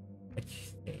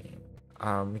 Okay.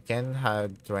 We can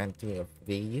have 20 of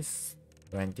these,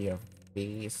 20 of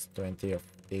these, 20 of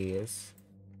these.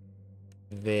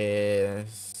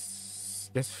 This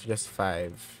just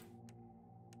 5.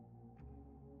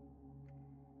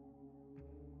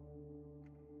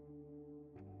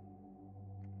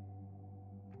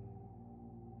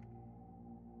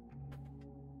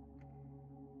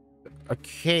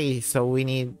 Okay, so we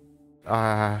need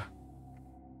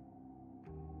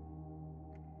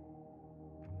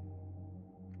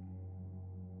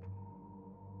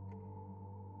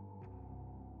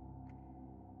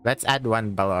let's add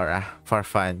one Ballora for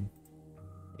fun.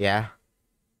 Yeah.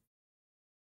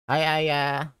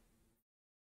 Hi.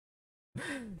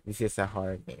 This is a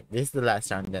horror game. This is the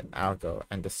last round, then I'll go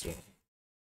end the stream.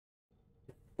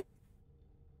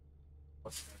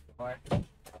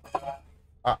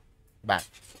 Oh, back.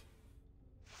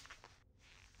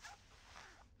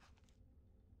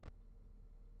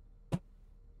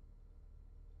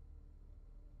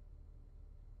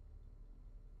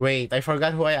 Wait, I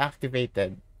forgot who I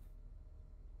activated.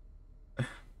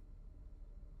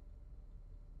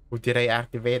 Who did I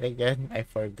activate again? I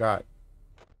forgot.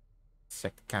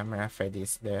 Check camera.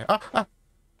 Freddy's there. Oh!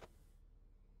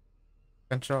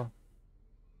 Control.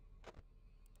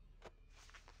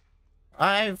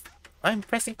 I'm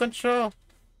pressing control.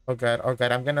 Oh god,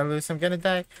 I'm gonna lose. I'm gonna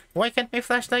die. Why can't my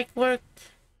flashlight work?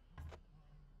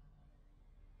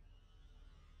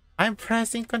 I'm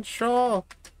pressing control.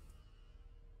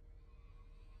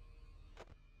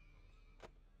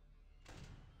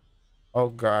 Oh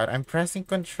god, I'm pressing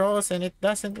controls and it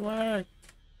doesn't work.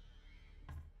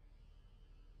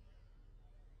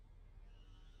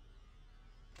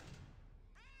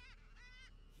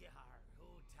 Yar, who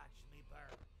touched me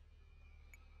bird?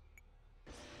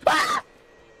 Ah!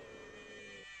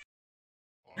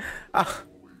 Ah.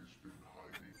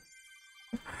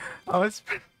 I was...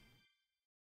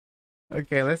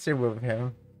 Okay, let's remove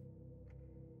him.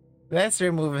 Let's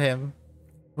remove him.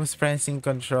 was pressing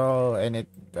control and it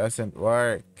doesn't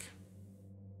work.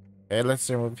 Okay, let's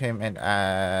remove him and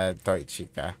add Toy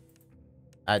Chica.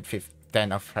 Add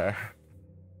 10 of her.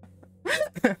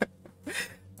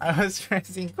 I was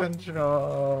pressing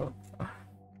control.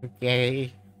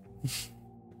 Okay.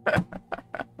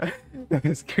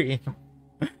 The screen.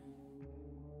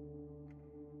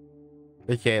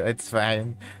 Okay, it's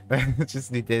fine. Let's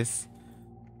just do this.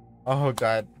 Oh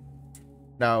god.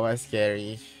 That was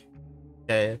scary.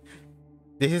 Okay.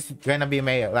 This is gonna be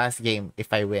my last game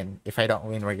if I win. If I don't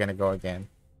win, we're gonna go again.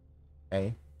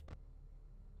 Okay.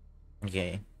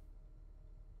 Okay.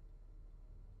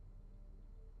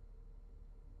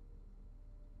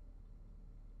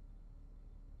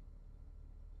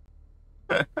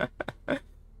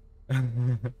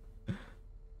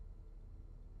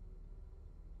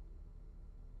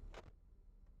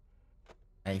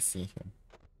 I see him.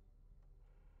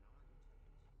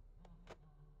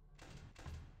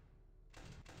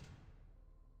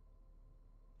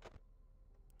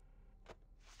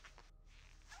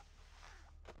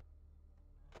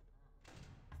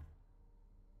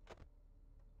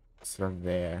 So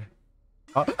there.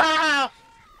 Oh, ah!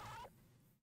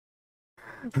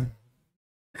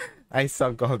 I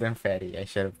saw Golden Fairy. I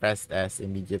should have pressed S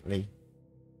immediately.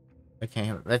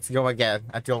 Okay, let's go again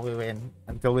until we win.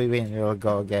 Until we win, we'll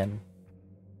go again.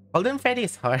 Golden Fairy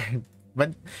is hard,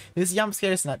 but this jump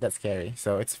scare is not that scary,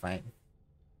 so it's fine.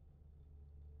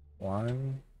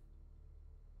 One.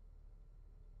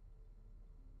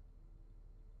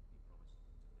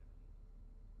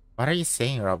 What are you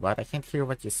saying, robot? I can't hear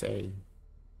what you say.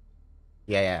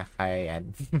 Yeah, hi,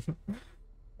 and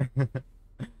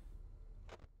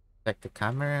check the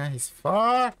camera. He's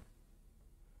far.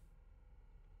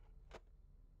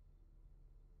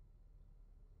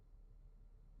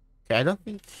 Okay, I don't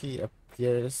think he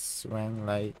appears when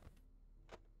like.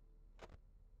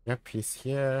 Yep, he's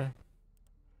here.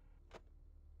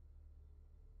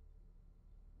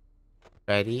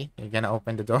 Ready? You're gonna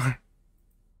open the door.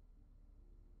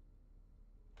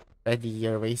 Ready?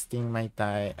 You're wasting my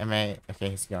time. Am I? Okay,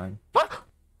 he's gone.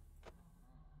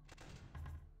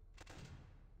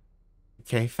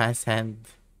 Okay, fast hand.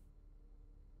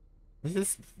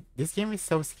 This game is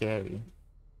so scary.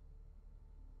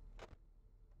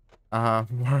 We're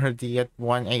already at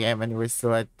 1 a.m. and we're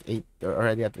still at 8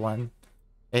 already at 1.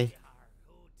 Hey,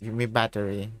 give me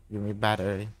battery. Give me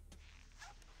battery.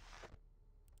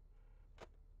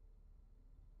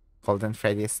 Golden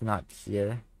Freddy is not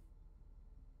here.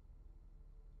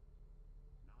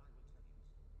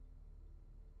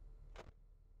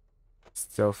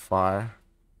 Still far.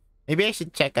 Maybe I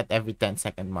should check at every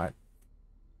 10-second mark.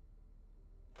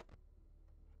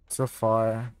 So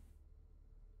far.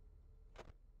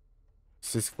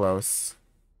 This is close.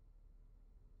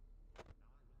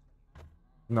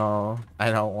 No,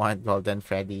 I don't want Golden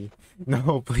Freddy.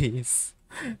 No, please.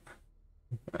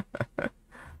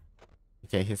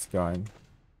 Okay, he's gone.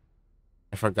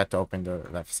 I forgot to open the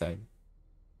left side.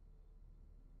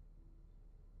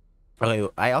 Okay,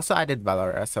 I also added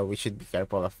Valora, so we should be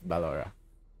careful of Valora.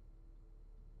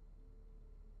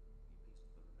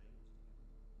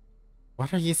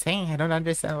 What are you saying? I don't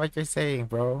understand what you're saying,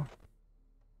 bro.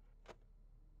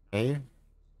 Okay.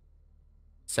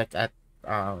 Check at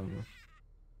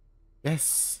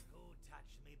yes.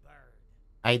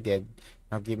 I did.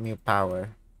 Now give me power.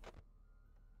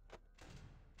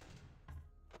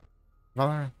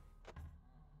 Valora.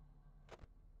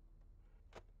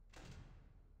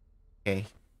 Okay.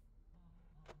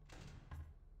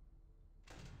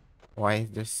 Why is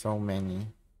there so many?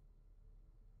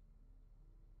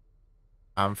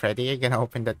 Freddy, you gonna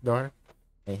open that door?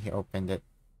 Okay, he opened it.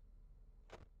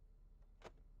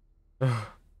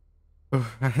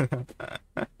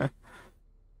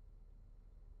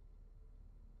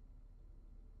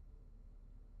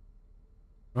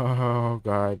 Oh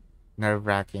god.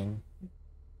 Nerve-wracking.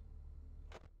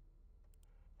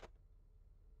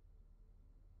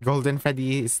 Golden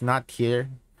Freddy is not here.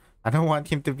 I don't want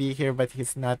him to be here, but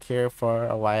he's not here for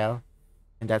a while.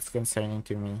 And that's concerning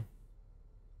to me.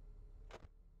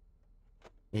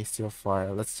 He's still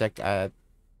far. Let's check at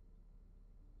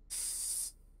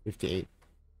 58.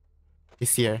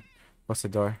 He's here. Close the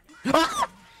door.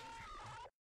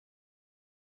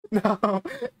 No.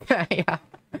 Yeah.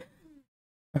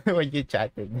 When you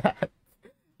chatted that.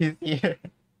 He's here.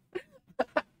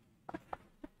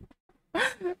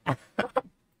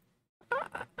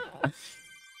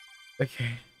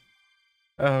 Okay.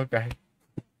 Oh god.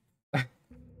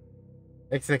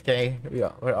 It's okay.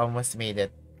 We're almost made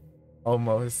it.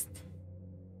 Almost.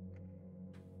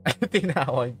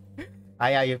 Tinawag. Ah,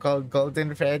 yeah, you called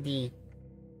Golden Freddy.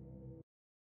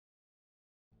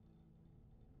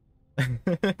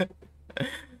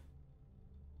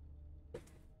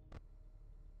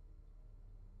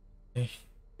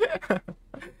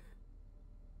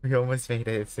 We almost made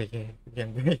it. It's okay. We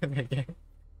can do it again.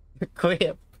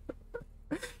 Clip.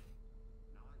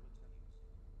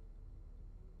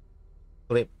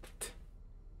 Clipped.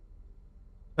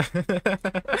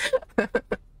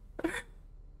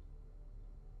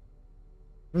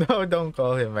 No, don't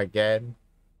call him again.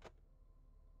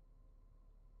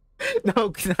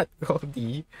 No, not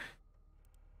Goldie.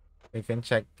 We can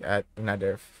check at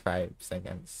another 5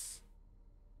 seconds.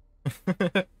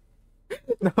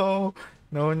 No,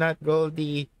 no, not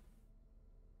Goldie.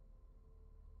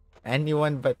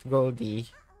 Anyone but Goldie.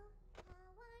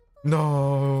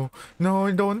 No,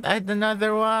 no, don't add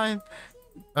another one.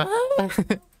 Ah.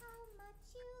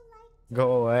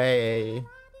 Go away.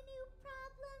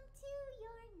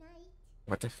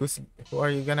 Who are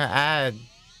you gonna add?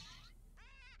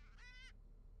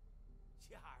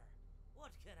 Jar,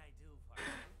 what can I do for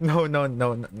you? No, no,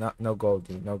 no, no, no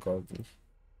Goldie, no Goldie.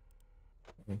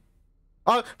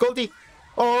 Oh, Goldie!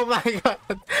 Oh my god!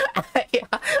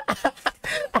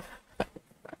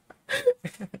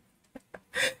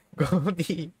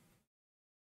 Goldie!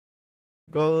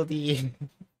 Goldie!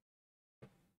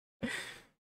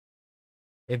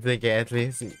 It's okay, at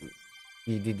least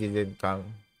he didn't come.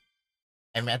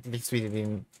 I mean, at least we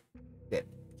didn't get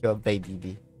killed by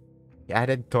Didi. He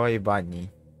added Toy Bunny.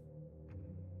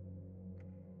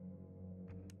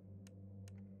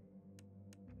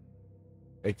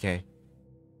 Okay.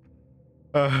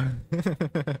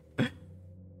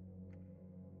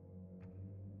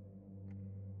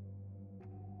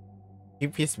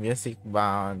 Keep his music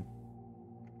bound.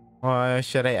 Or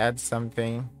should I add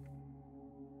something?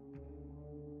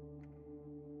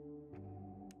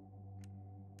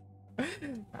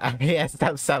 I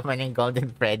stop summoning Golden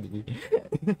Freddy.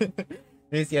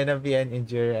 This is gonna be an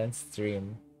endurance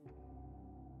stream.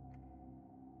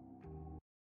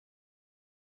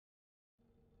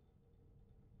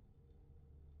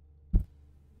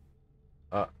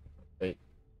 Oh, wait.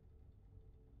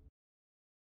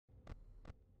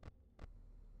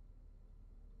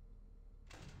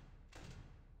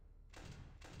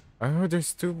 Oh,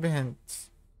 there's 2 vents.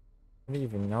 I didn't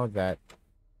even know that.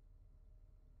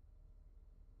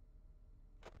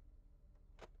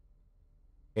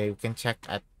 Okay, we can check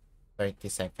at 30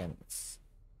 seconds.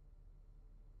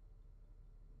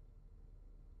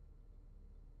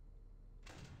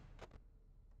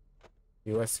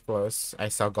 He was close. I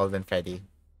saw Golden Freddy.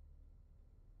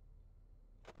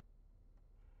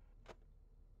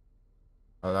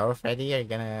 Hello, Freddy? Are you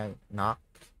gonna knock?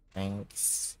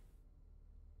 Thanks.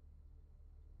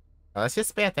 Let's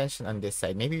just pay attention on this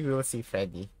side. Maybe we will see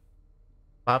Freddy.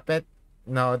 Puppet?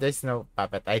 No, there's no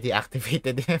puppet. I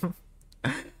deactivated him.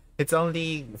 It's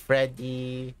only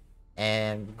Freddy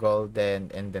and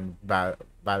Golden and then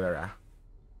Valora.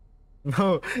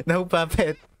 No, no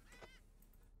puppet.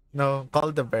 No,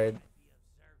 call the bird.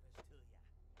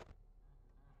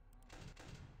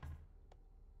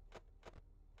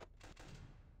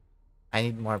 I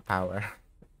need more power.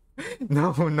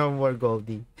 No, no more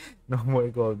Goldie. No more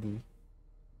Goldie.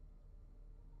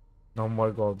 No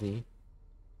more Goldie.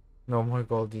 No more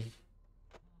Goldie.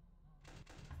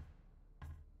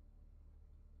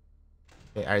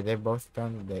 Okay, are they both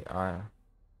done? They are.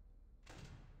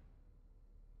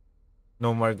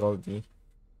 No more Goldie.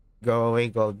 Go away,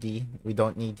 Goldie. We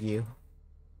don't need you.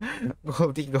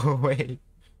 Goldie, go away.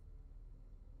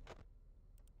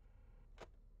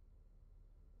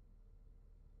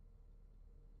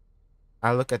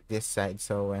 I'll look at this side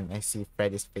so when I see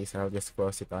Freddy's face, I'll just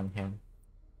close it on him.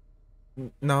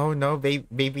 No, no,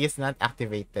 baby is not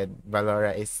activated.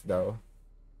 Valora is though.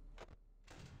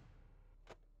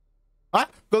 Ah!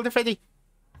 Golden Freddy!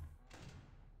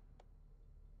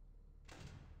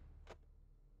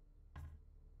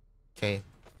 Okay.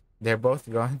 They're both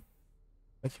gone.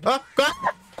 Okay. Oh! God!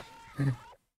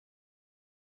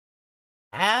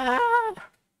 Ah!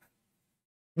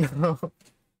 No.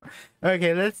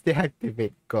 Okay, let's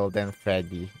deactivate Golden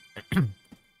Freddy.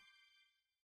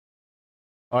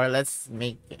 Or let's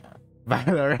make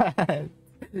Valorant.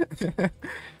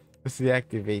 Let's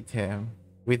deactivate him.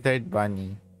 Withered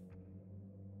Bunny.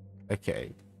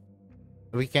 Okay.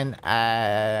 We can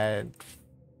add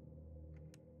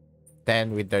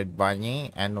 10 Withered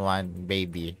Bunny and 1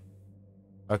 baby.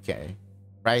 Okay.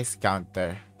 Price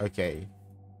counter. Okay.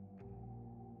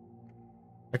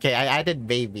 Okay, I added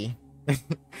baby.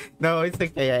 No, it's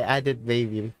okay. I added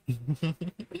baby.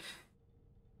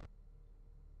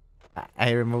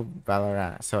 I removed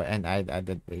Valorant, so and I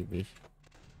added baby.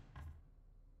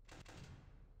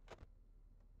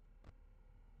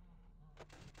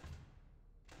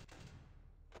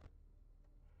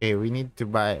 Okay, we need to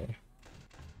buy.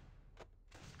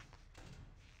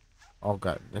 Oh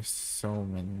god, there's so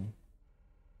many.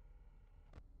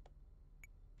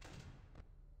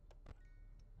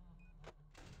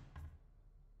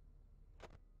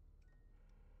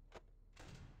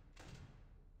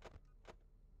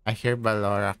 I hear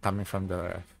Ballora coming from the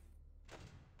left.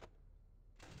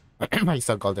 I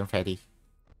saw Golden Freddy.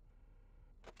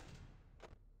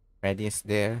 Freddy is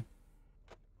there.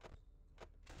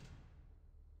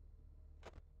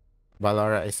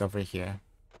 Ballora is over here.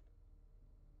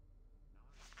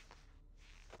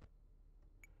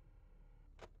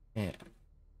 Yeah.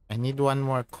 I need one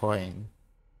more coin.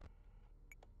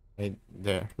 Right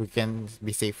there. We can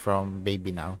be safe from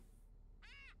baby now.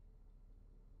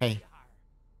 Hey.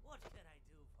 What can I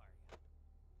do for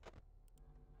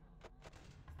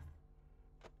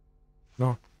you?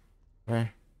 No.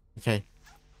 Where? Okay.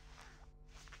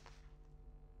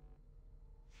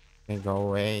 Okay, go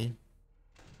away.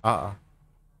 Uh-oh.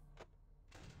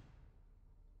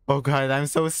 Oh god, I'm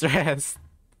so stressed.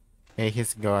 Hey,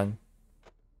 he's gone.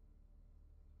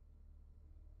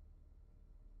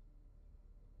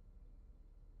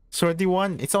 It's already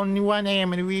 1. It's only 1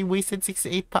 a.m. and we wasted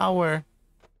 68 power.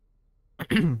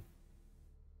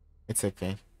 It's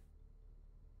okay.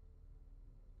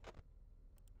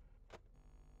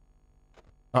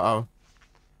 Uh-oh.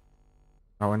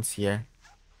 No one's here.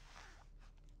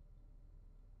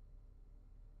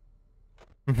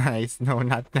 Nice. No,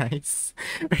 not nice.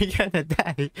 We're gonna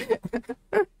die.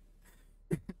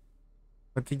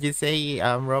 What did you say,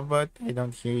 robot? I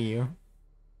don't hear you.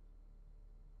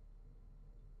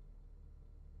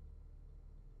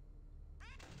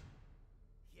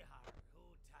 Yar,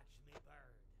 who touched me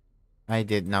bird? I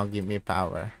did. Now give me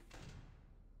power.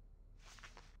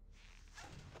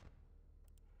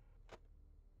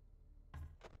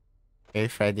 Okay,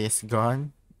 Freddy is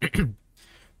gone. Can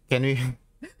we...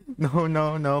 No,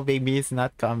 no, no. Baby is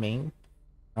not coming.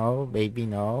 No, baby,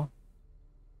 no.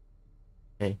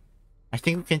 Okay. I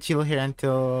think we can chill here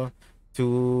until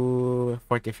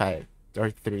 2:45 or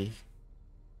 3.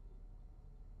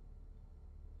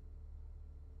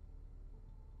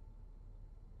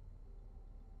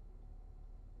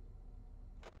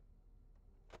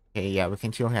 Okay, yeah, we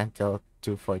can chill here until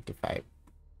 2:45.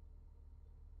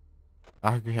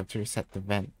 Oh, we have to reset the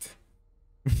vent.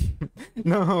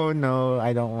 No, no,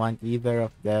 I don't want either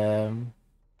of them.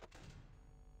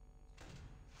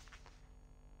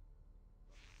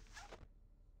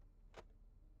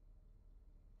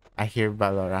 I hear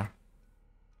Ballora.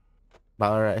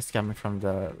 Ballora is coming from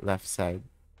the left side.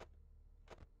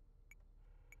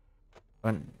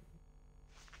 One.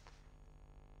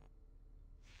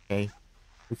 Okay.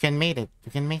 We can make it.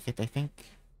 We can make it, I think.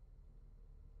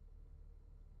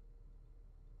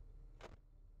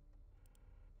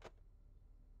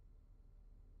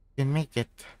 We can make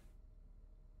it.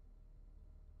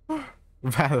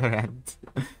 Valorant.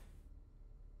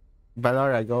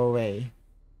 Ballora, go away.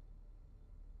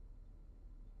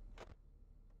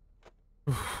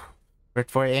 We're at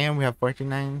 4 a.m. We have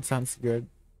 49. Sounds good.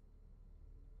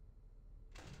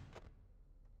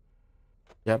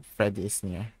 Yep, Freddy is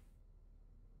near.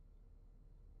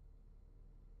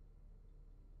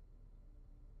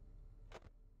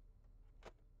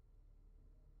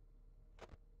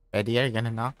 Freddy, are you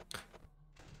gonna knock?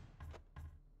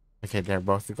 Okay, they're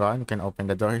both gone. We can open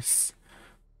the doors.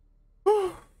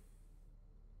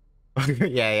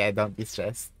 Yeah, yeah, don't be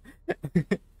stressed.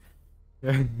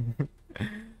 The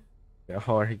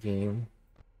horror game.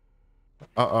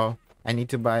 Uh-oh. I need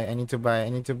to buy. I need to buy. I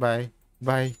need to buy.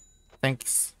 Buy.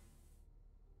 Thanks.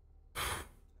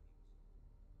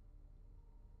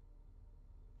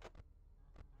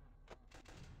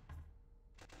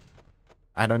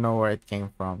 I don't know where it came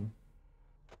from.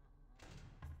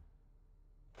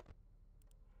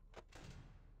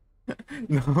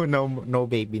 No, no, no,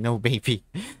 baby. No, baby.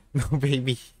 No,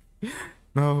 baby.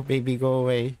 No, baby, go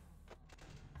away.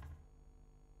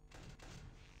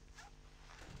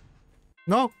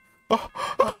 No. Oh,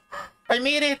 oh, I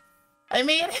made it. I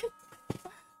made it.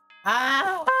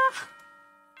 Ah.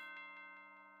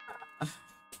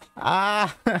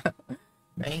 Ah.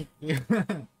 Thank you.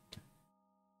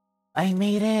 I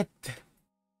made it.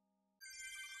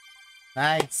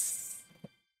 Nice.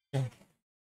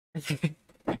 Okay.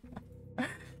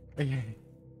 Okay.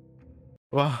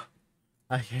 Well,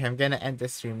 okay, I'm gonna end the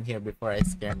stream here before I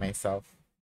scare myself.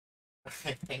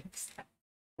 Okay, thanks.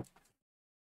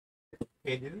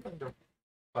 Okay, this is the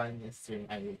funniest stream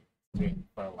I streamed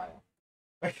for a while.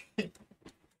 Okay.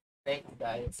 Thanks,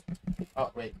 guys.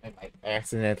 Oh, wait, my mic. I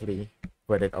accidentally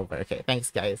put it over. Okay,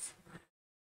 thanks, guys.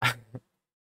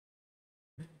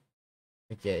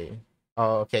 Okay.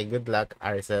 Oh, okay. Good luck,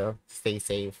 Arcel. Stay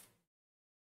safe.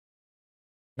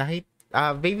 Nakit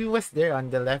baby was there on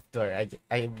the left door.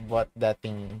 I bought that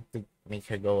thing to make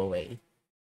her go away.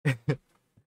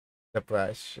 The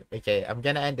brush. Okay, I'm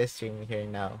gonna end the stream here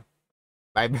now.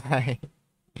 Bye bye.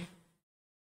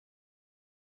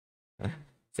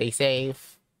 Stay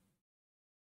safe.